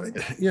 Well,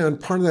 yeah. And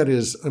part of that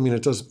is, I mean,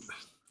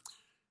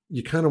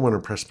 you kind of want to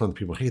impress upon the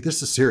people, hey,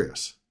 this is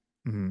serious.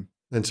 Mm-hmm.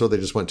 And so they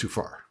just went too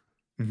far.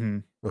 Mm-hmm.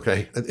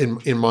 Okay.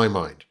 In my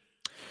mind.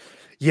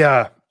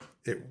 Yeah.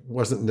 It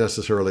wasn't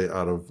necessarily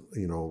out of,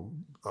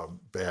 a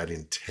bad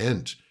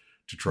intent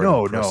to try to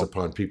impress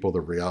upon people the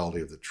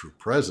reality of the true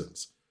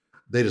presence.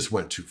 They just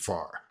went too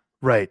far.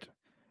 Right.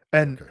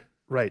 And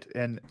right.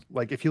 And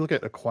like if you look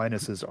at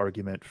Aquinas's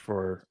argument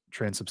for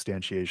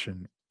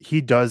transubstantiation, he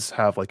does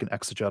have like an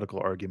exegetical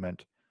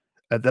argument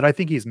that I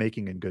think he's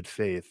making in good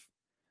faith.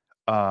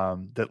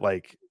 That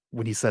like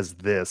when he says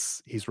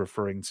this, he's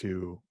referring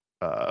to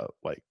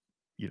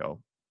the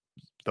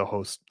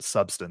host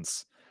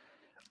substance.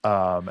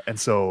 And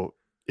so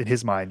in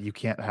his mind, you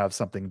can't have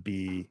something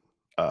be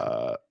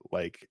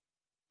like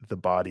the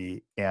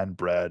body and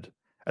bread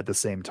at the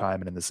same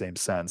time and in the same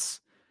sense.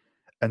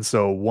 And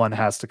so one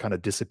has to kind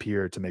of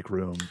disappear to make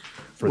room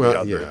for the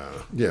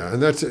other. Yeah.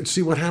 And that's,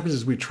 see, what happens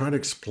is we try to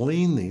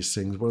explain these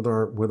things with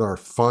our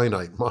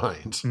finite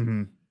minds,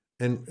 mm-hmm.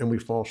 and we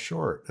fall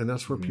short. And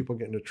that's where mm-hmm. people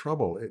get into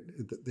trouble.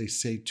 They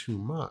say too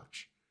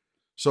much.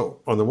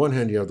 So on the one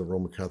hand, you have the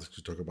Roman Catholics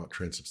who talk about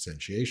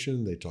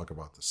transubstantiation. They talk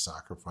about the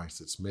sacrifice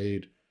that's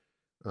made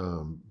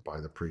by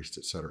the priest,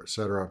 et cetera, et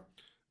cetera.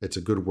 It's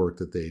a good work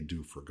that they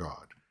do for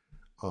God.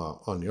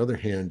 On the other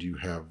hand, you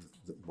have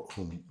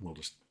whom we'll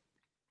just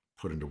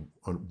put under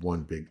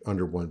one big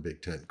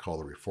tent, called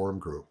the Reform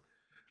group,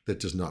 that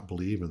does not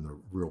believe in the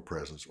real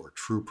presence or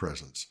true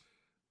presence.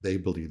 They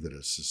believe that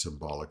it's a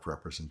symbolic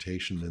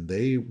representation, and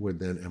they would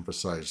then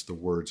emphasize the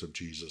words of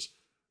Jesus,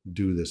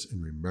 "Do this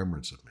in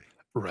remembrance of me."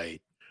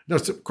 Right. Now,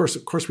 of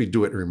course, we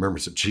do it in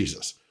remembrance of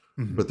Jesus,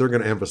 mm-hmm. but they're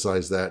going to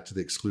emphasize that to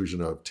the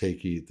exclusion of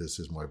 "Take, eat, this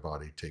is my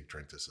body. Take,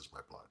 drink, this is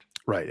my blood."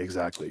 Right.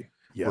 Exactly.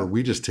 Yeah. Where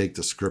we just take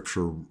the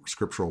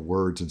scriptural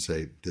words and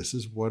say, this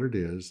is what it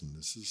is. And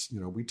this is,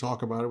 we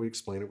talk about it, we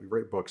explain it, we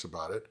write books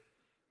about it,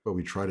 but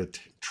we try to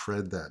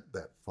tread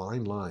that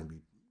fine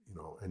line,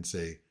 and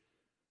say,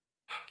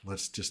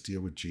 let's just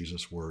deal with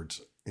Jesus'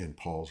 words and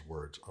Paul's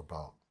words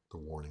about the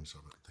warnings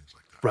of it and things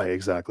like that. Right.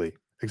 Exactly.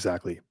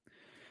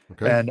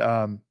 Okay. And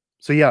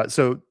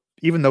so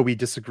even though we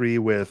disagree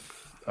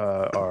with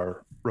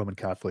our Roman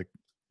Catholic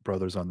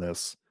brothers on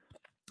this,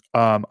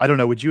 I don't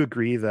know, would you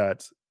agree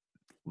that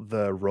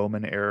the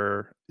Roman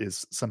error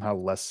is somehow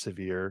less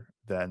severe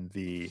than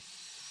the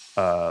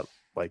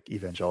like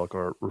evangelical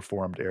or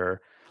Reformed error?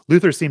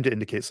 Luther seemed to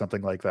indicate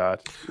something like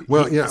that.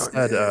 Well, he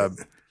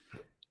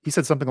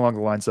said something along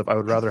the lines of, "I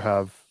would rather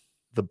have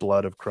the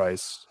blood of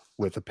Christ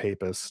with a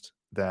papist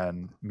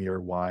than mere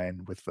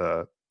wine with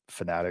the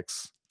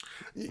fanatics."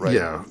 Right?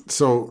 Yeah.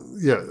 So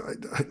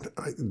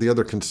the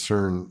other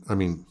concern,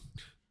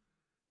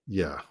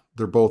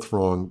 they're both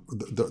wrong.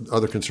 The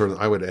other concern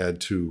I would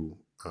add to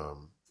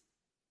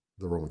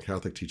the Roman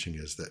Catholic teaching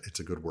is that it's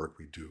a good work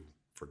we do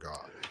for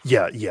God.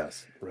 Yeah.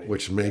 Yes. Right.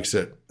 Which makes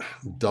it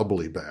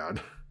doubly bad.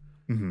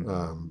 Mm-hmm.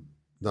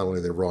 Not only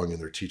are they wrong in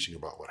their teaching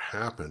about what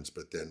happens,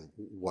 but then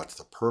what's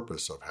the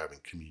purpose of having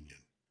communion?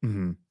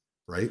 Mm-hmm.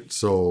 Right.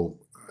 So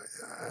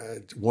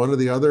one or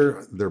the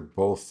other, they're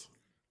both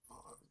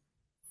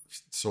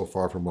so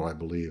far from what I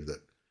believe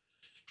that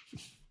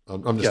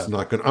I'm just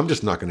not going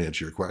to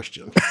answer your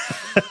question.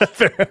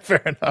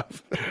 Fair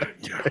enough.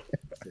 Yeah.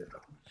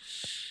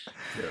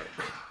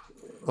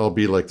 I'll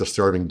be like the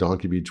starving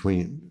donkey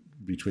between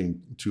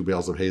between two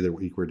bales of hay that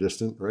were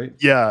equidistant, right?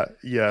 Yeah.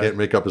 Can't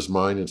make up his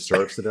mind and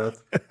starves to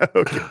death.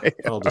 Okay.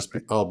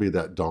 I'll be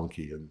that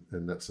donkey,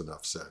 and that's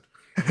enough said.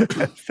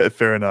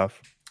 Fair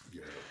enough.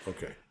 Yeah.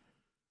 Okay.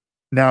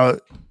 Now,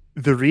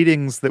 the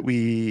readings that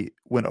we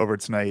went over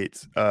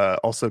tonight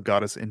also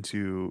got us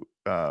into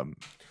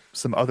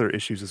some other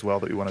issues as well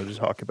that we wanted to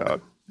talk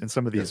about. And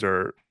some of these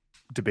are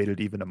debated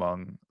even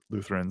among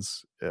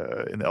Lutherans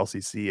in the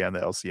LCC and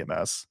the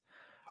LCMS.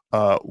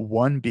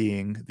 One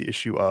being the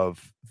issue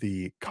of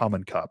the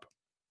common cup.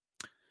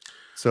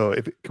 So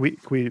can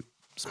we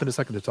spend a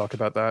second to talk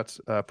about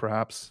that,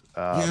 perhaps?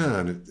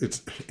 And it's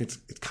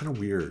kind of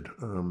weird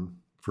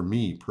for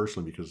me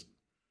personally, because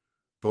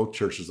both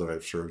churches that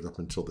I've served up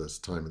until this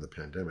time of the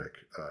pandemic,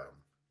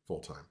 full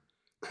time,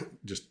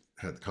 just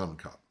had the common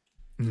cup.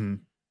 Mm-hmm.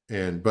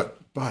 And but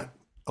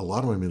a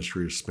lot of my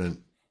ministry is spent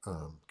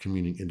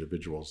communing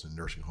individuals in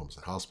nursing homes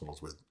and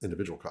hospitals with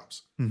individual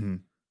cups. Mm-hmm.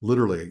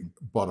 Literally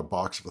bought a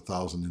box of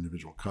 1,000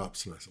 individual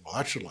cups, and I said, well,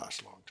 that should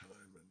last a long time.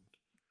 And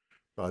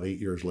about 8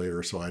 years later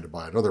or so, I had to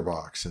buy another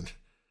box, and I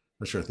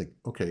was trying to think,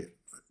 okay,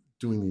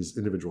 doing these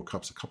individual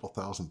cups a couple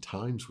thousand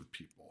times with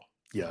people,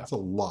 that's a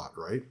lot,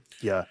 right?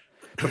 Yeah.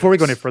 Before we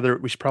go any further,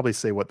 we should probably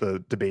say what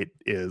the debate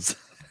is,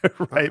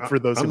 right? For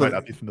those who might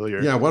not be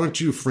familiar. Yeah, why don't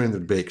you frame the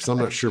debate? Because I'm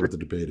not sure what the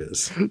debate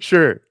is.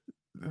 Sure.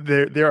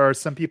 There are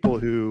some people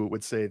who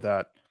would say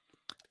that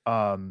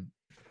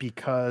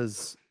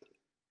because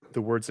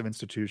the words of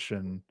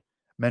institution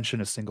mention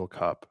a single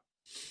cup,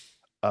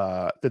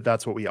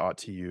 that's what we ought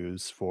to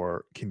use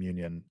for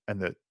communion,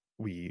 and that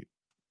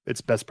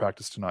it's best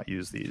practice to not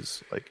use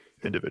these like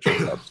individual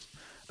cups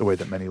the way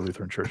that many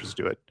Lutheran churches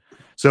do it.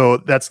 So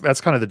that's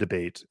kind of the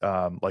debate,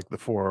 like the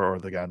for or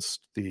the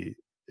against the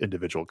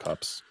individual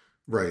cups.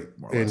 Right.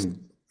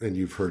 And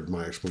you've heard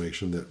my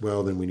explanation that,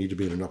 well, then we need to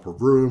be in an upper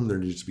room. There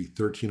needs to be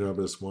 13 of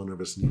us. One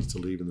of us needs to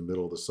leave in the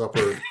middle of the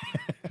supper.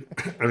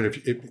 I mean,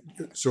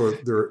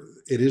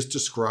 it is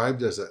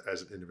described as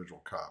an individual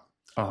cup.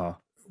 Uh-huh.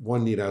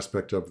 One neat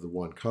aspect of the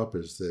one cup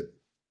is that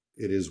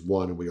it is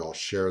one, and we all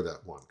share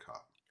that one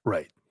cup.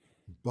 Right.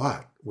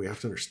 But we have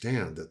to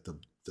understand that the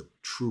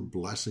true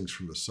blessings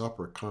from the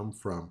supper come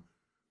from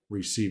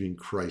receiving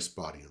Christ's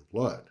body and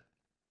blood,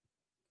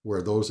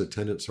 where those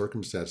attendant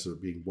circumstances of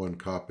being one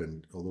cup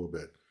and a little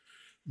bit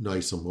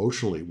nice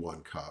emotionally one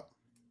cup,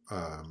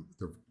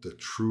 the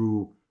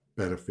true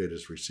benefit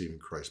is receiving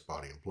Christ's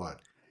body and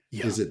blood.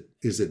 Yeah. Is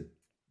it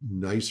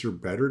nicer,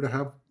 better to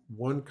have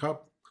one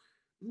cup?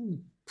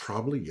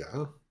 Probably,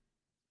 yeah.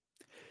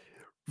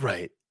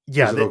 Right.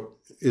 Yeah.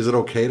 Is it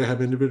okay to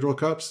have individual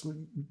cups?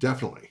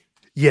 Definitely.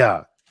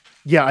 Yeah.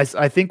 Yeah.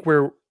 I think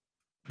where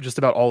just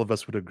about all of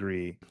us would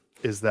agree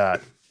is that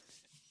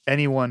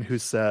anyone who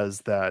says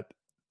that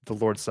the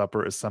Lord's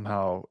Supper is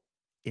somehow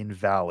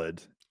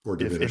invalid or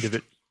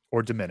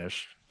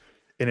diminished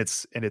in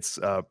its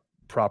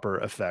proper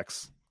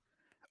effects,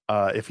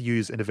 if you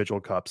use individual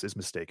cups, is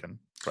mistaken,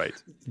 right?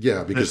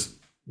 Yeah, because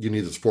you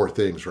need those four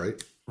things,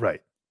 right?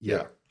 Right.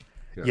 Yeah.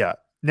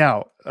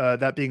 Now,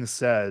 that being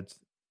said,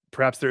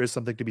 perhaps there is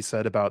something to be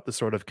said about the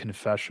sort of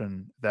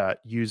confession that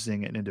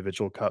using an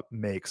individual cup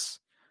makes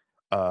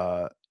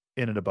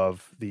in and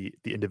above the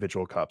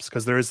individual cups,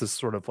 because there is this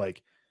sort of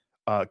like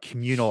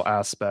communal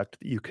aspect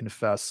that you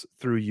confess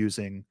through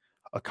using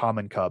a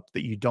common cup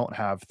that you don't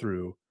have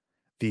through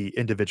the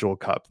individual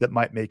cup that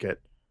might make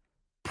it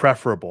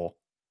preferable.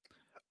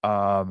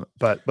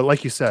 But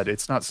like you said,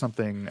 it's not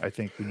something I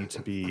think we need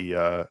to be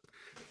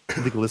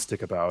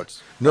legalistic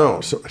about. No.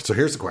 So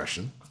here's the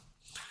question.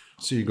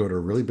 So you go to a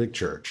really big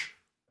church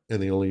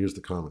and they only use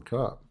the common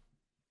cup,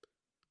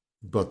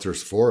 but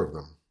there's four of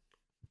them.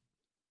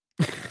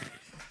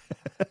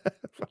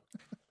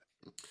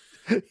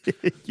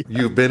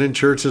 You've been in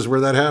churches where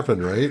that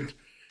happened, right?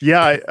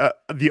 Yeah.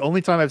 The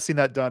only time I've seen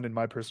that done in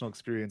my personal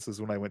experience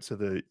is when I went to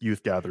the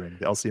youth gathering,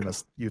 the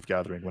LCMS youth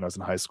gathering when I was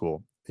in high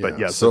school. But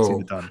yes, I've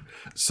seen it done.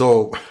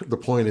 So the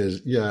point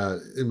is,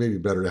 it may be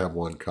better to have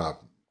one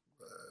cup.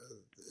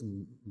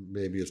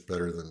 Maybe it's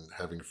better than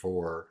having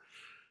four.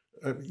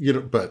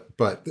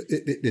 But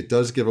it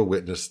does give a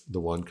witness the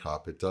one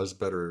cup. It does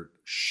better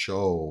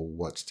show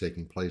what's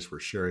taking place. We're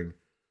sharing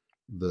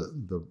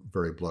the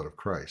very blood of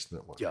Christ in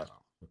that one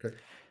cup. Okay.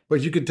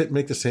 But you could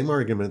make the same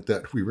argument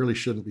that we really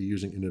shouldn't be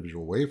using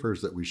individual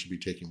wafers, that we should be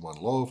taking one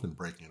loaf and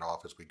breaking it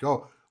off as we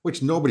go,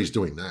 which nobody's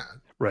doing that.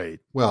 Right.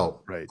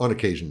 Well, on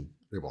occasion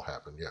it will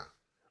happen. Yeah.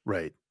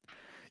 Right.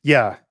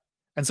 Yeah.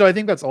 And so I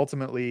think that's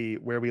ultimately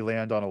where we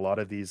land on a lot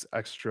of these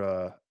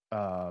extra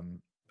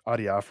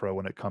adiaphora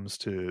when it comes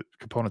to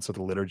components of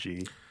the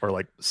liturgy or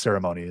like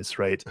ceremonies,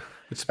 right?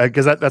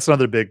 Because that's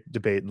another big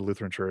debate in the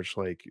Lutheran Church,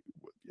 like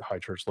high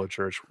church, low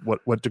church.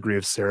 What degree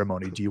of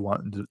ceremony do you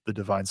want in the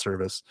divine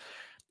service?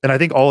 And I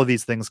think all of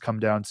these things come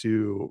down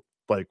to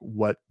like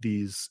what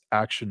these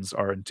actions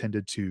are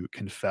intended to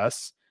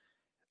confess.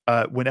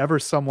 Whenever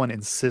someone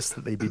insists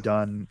that they be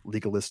done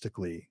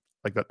legalistically,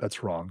 like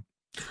that's wrong.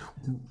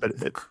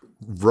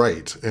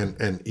 Right.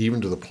 And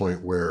even to the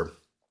point where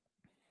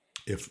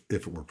if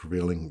it were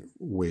prevailing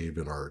wave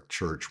in our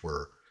church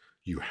where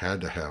you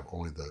had to have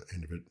only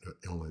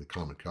the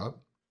common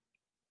cup,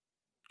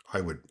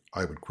 I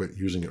would quit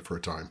using it for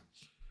a time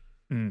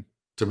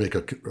to make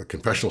a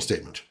confessional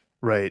statement.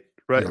 Right.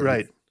 You know,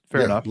 Right.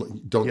 Fair enough.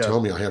 Don't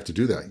tell me I have to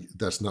do that.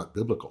 That's not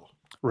biblical.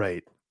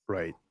 Right.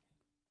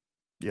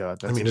 Yeah.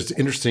 I mean, it's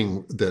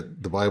interesting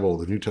that the Bible,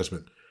 the New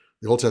Testament,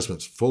 the Old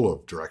Testament's full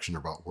of direction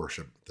about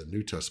worship. The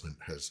New Testament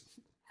has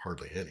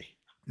hardly any.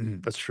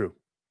 That's true.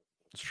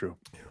 It's true.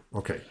 Yeah.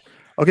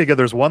 Okay, good.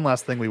 There's one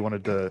last thing we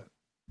wanted to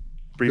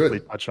briefly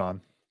touch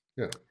on.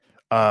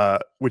 Yeah.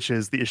 Which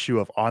is the issue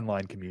of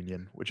online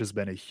communion, which has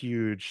been a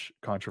huge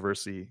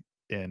controversy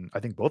in, I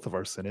think, both of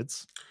our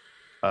synods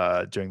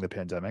during the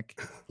pandemic.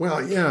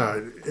 Well, yeah,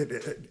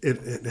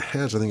 it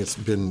has. I think it's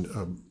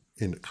been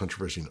in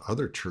controversy in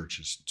other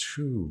churches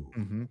too.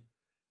 Mm-hmm.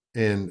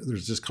 And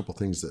there's just a couple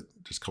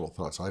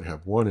thoughts I'd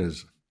have. One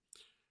is,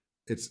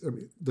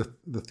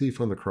 the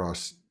thief on the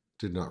cross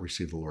did not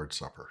receive the Lord's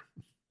Supper.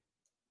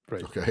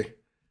 Right. Okay.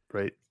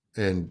 Right.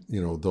 And,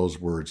 those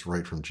words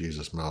right from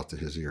Jesus' mouth to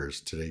his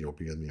ears, today you'll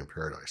be with me in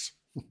paradise.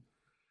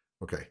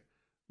 Okay.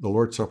 The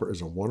Lord's Supper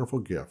is a wonderful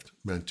gift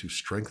meant to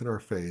strengthen our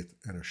faith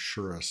and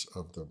assure us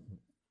of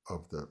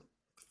the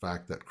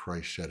fact that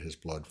Christ shed his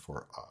blood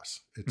for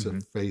us. It's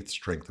a faith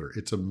strengthener.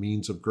 It's a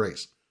means of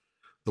grace.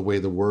 The way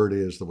the word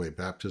is, the way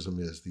baptism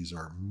is, these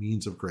are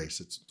means of grace.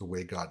 It's the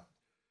way God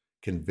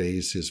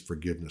conveys his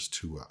forgiveness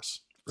to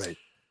us. Right.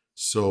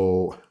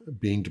 So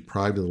being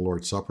deprived of the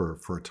Lord's Supper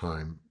for a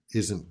time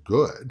isn't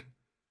good,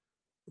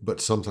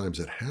 but sometimes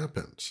it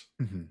happens.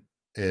 Mm-hmm.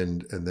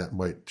 And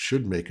that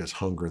should make us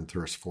hunger and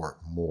thirst for it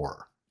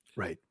more.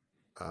 Right.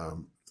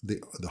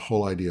 The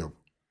whole idea of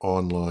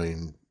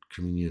online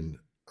communion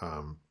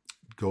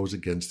goes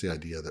against the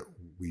idea that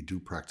we do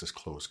practice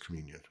close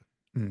communion.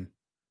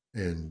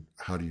 And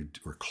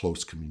or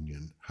close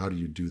communion, how do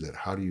you do that?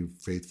 How do you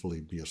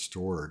faithfully be a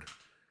steward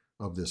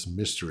of this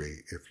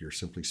mystery if you're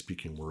simply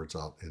speaking words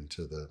out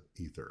into the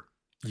ether?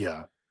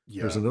 Yeah.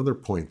 There's another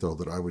point, though,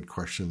 that I would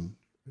question,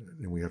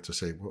 and we have to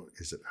say, well,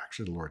 is it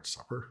actually the Lord's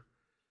Supper?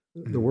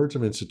 The words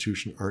of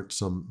institution aren't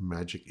some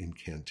magic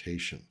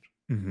incantation,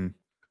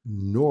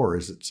 nor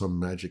is it some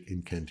magic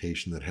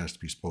incantation that has to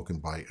be spoken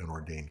by an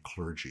ordained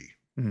clergy.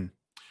 And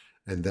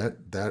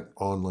that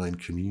online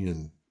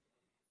communion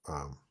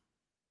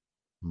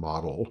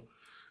model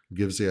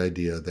gives the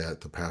idea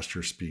that the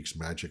pastor speaks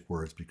magic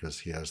words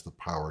because he has the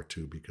power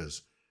to,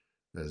 because,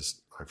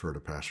 as I've heard a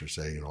pastor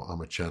say,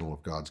 I'm a channel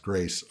of God's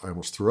grace. I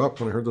almost threw up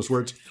when I heard those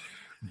words.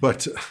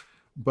 But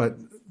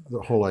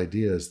the whole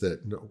idea is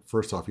that,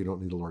 first off, you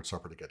don't need the Lord's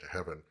Supper to get to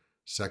heaven.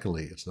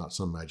 Secondly, it's not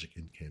some magic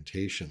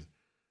incantation.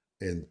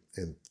 And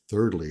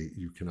thirdly,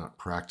 you cannot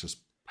practice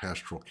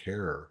pastoral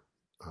care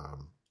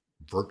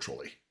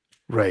virtually.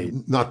 Right.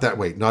 Not that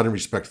way, not in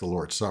respect to the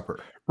Lord's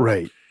Supper.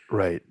 Right.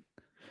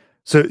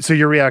 So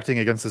you're reacting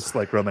against this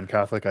like Roman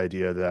Catholic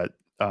idea that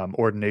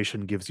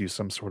ordination gives you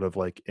some sort of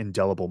like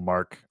indelible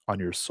mark on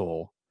your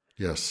soul.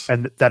 Yes.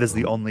 And that is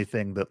the only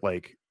thing that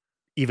like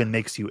even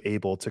makes you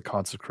able to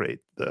consecrate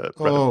the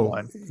bread and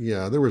wine.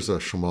 Yeah. There was a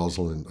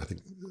schmozzle I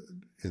think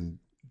in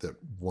that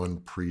one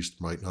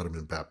priest might not have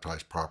been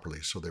baptized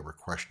properly. So they were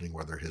questioning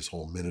whether his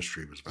whole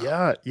ministry was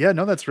valid. Yeah.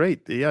 No, that's right.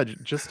 Yeah.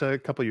 Just a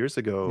couple years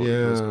ago.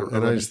 Yeah.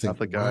 And I just think,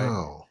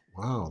 wow.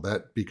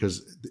 That,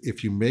 because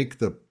if you make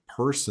the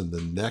person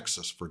the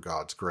nexus for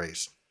God's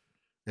grace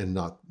and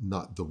not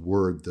the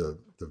word, the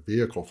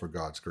vehicle for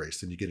God's grace,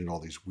 then you get in all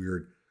these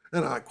weird,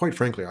 and quite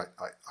frankly,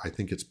 I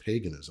think it's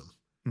paganism.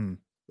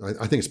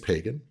 I think it's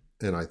pagan,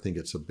 and I think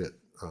it's a bit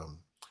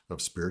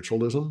of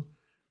spiritualism,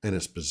 and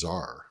it's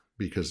bizarre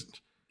because,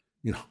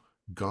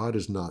 God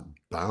is not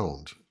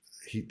bound.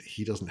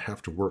 He doesn't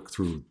have to work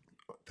through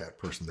that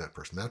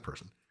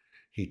person.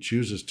 He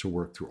chooses to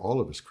work through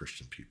all of his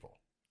Christian people.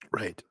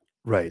 Right.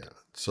 Yeah.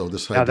 So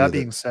this idea that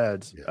being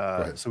said,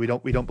 so we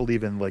don't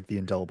believe in like the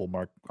indelible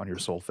mark on your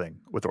soul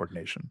thing with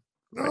ordination.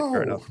 No, right?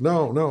 Fair enough.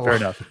 No. Fair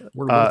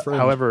enough.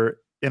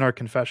 However, in our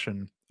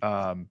confession,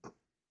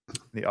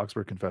 the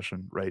Augsburg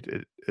Confession, right,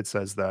 it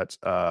says that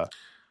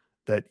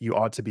that you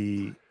ought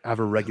to have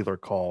a regular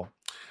call.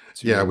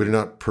 We do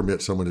not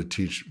permit someone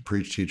to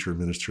preach, teach, or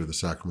administer the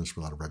sacraments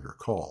without a regular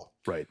call.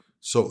 Right.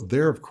 So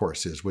there, of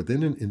course, is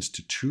within an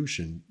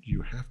institution,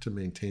 you have to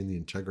maintain the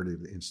integrity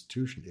of the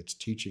institution, its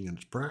teaching and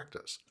its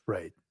practice.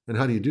 Right. And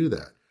how do you do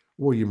that?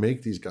 Well, you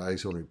make these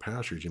guys who are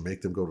pastors, you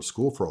make them go to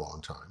school for a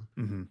long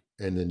time,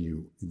 and then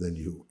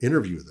you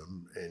interview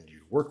them and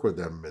you work with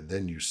them, and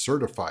then you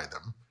certify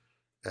them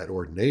at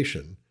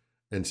ordination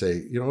and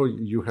say,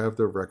 you have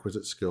the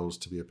requisite skills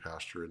to be a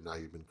pastor, and now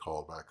you've been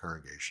called by a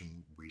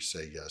congregation. We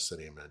say yes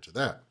and amen to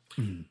that.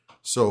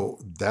 So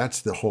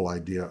that's the whole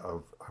idea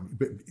of,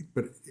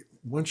 but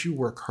once you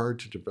work hard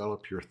to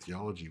develop your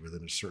theology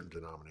within a certain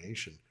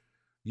denomination,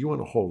 you want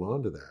to hold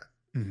on to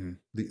that,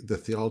 the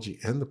theology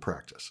and the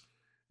practice.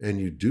 And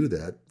you do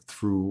that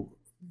through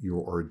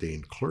your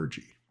ordained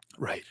clergy.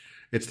 Right.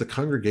 It's the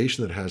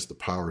congregation that has the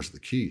powers of the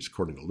keys,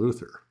 according to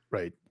Luther.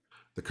 Right.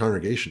 The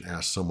congregation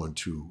asks someone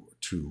to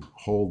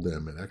hold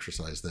them and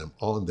exercise them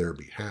on their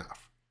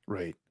behalf.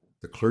 Right.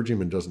 The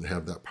clergyman doesn't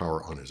have that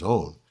power on his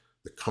own.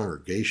 The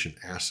congregation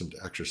asks him to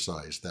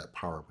exercise that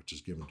power, which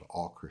is given to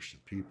all Christian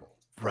people.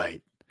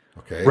 Right.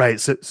 Okay. Right.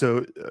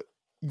 So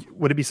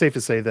would it be safe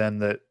to say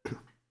then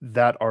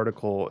that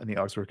article in the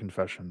Augsburg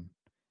Confession,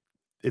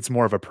 it's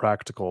more of a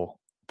practical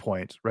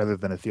point rather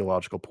than a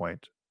theological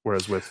point?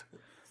 Whereas with...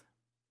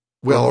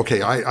 Well,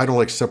 okay, I don't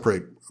like to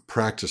separate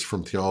practice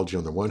from theology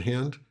on the one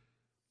hand,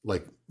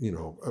 like,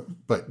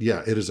 but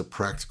yeah, it is a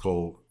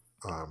practical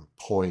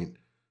point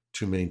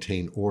to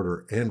maintain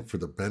order and for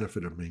the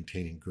benefit of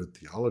maintaining good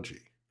theology.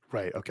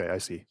 Right. Okay, I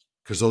see.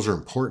 Because those are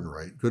important,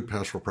 right? Good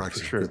pastoral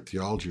practice sure. and good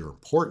theology are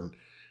important,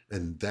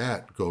 and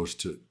that goes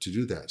to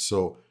do that.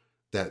 So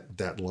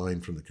that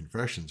line from the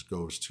Confessions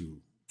goes to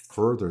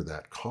further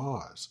that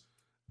cause,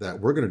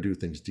 that we're going to do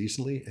things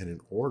decently and in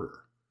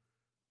order.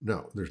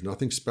 No, there's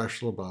nothing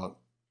special about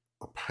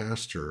a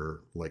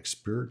pastor, like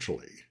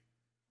spiritually,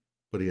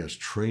 but he has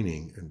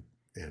training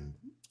and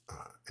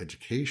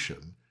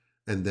education,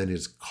 and then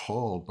is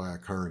called by a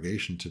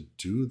congregation to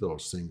do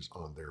those things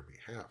on their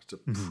behalf. It's a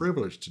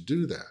privilege to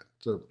do that.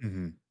 So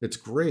it's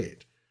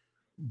great,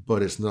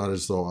 but it's not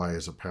as though I,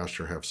 as a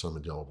pastor, have some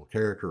indelible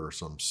character or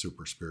some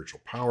super spiritual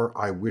power.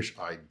 I wish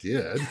I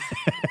did,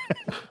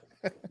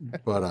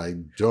 but I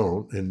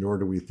don't, and nor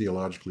do we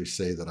theologically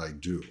say that I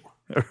do.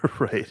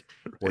 Right.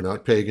 We're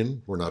not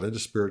pagan. We're not into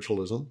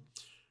spiritualism.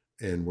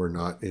 And we're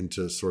not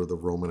into sort of the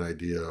Roman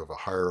idea of a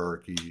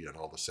hierarchy and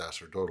all the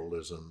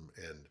sacerdotalism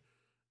and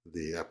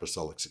the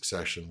apostolic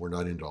succession. We're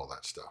not into all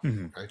that stuff.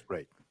 Okay?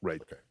 Right.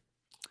 Okay.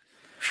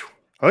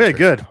 Okay,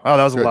 good. Oh,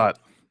 that was a lot.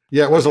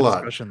 Yeah, it was a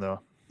lot. Discussion,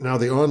 though. Now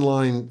the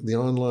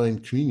online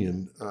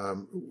communion.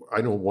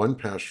 I know one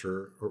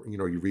pastor, or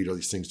you read all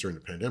these things during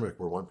the pandemic,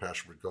 where one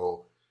pastor would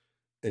go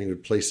and he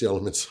would place the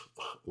elements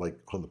like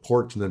on the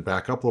porch and then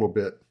back up a little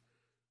bit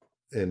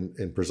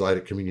and preside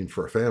at communion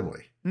for a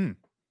family.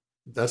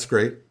 That's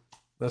great.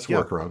 That's a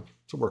workaround.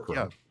 It's a workaround.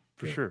 Yeah,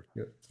 for sure.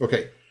 Yeah.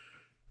 Okay.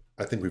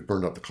 I think we've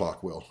burned up the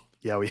clock, Will.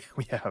 Yeah, we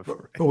have.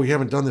 But we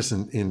haven't done this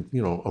in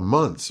a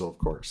month, so of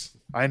course.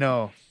 I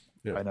know.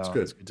 Yeah, I know. It's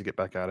good. It's good to get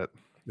back at it.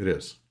 It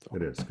is.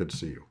 It is. Good to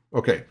see you.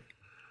 Okay.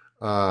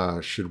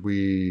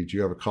 Do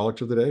you have a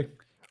collect of the day?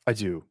 I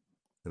do.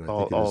 And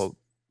I'll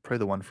pray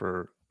the one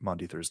for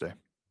Maundy Thursday.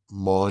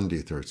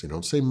 Maundy Thursday.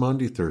 Don't say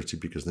Maundy Thursday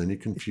because then you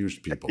confuse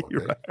people. Okay?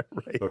 You're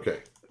right. Okay.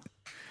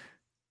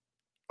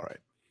 All right.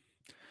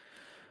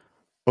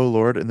 O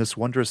Lord, in this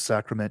wondrous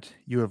sacrament,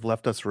 you have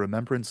left us a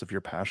remembrance of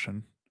your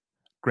passion.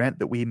 Grant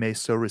that we may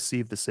so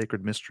receive the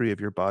sacred mystery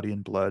of your body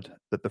and blood,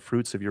 that the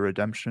fruits of your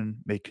redemption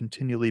may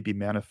continually be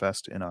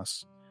manifest in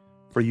us.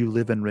 For you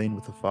live and reign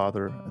with the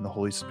Father and the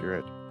Holy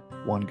Spirit,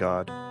 one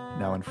God,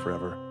 now and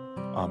forever.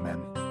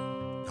 Amen.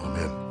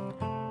 Amen.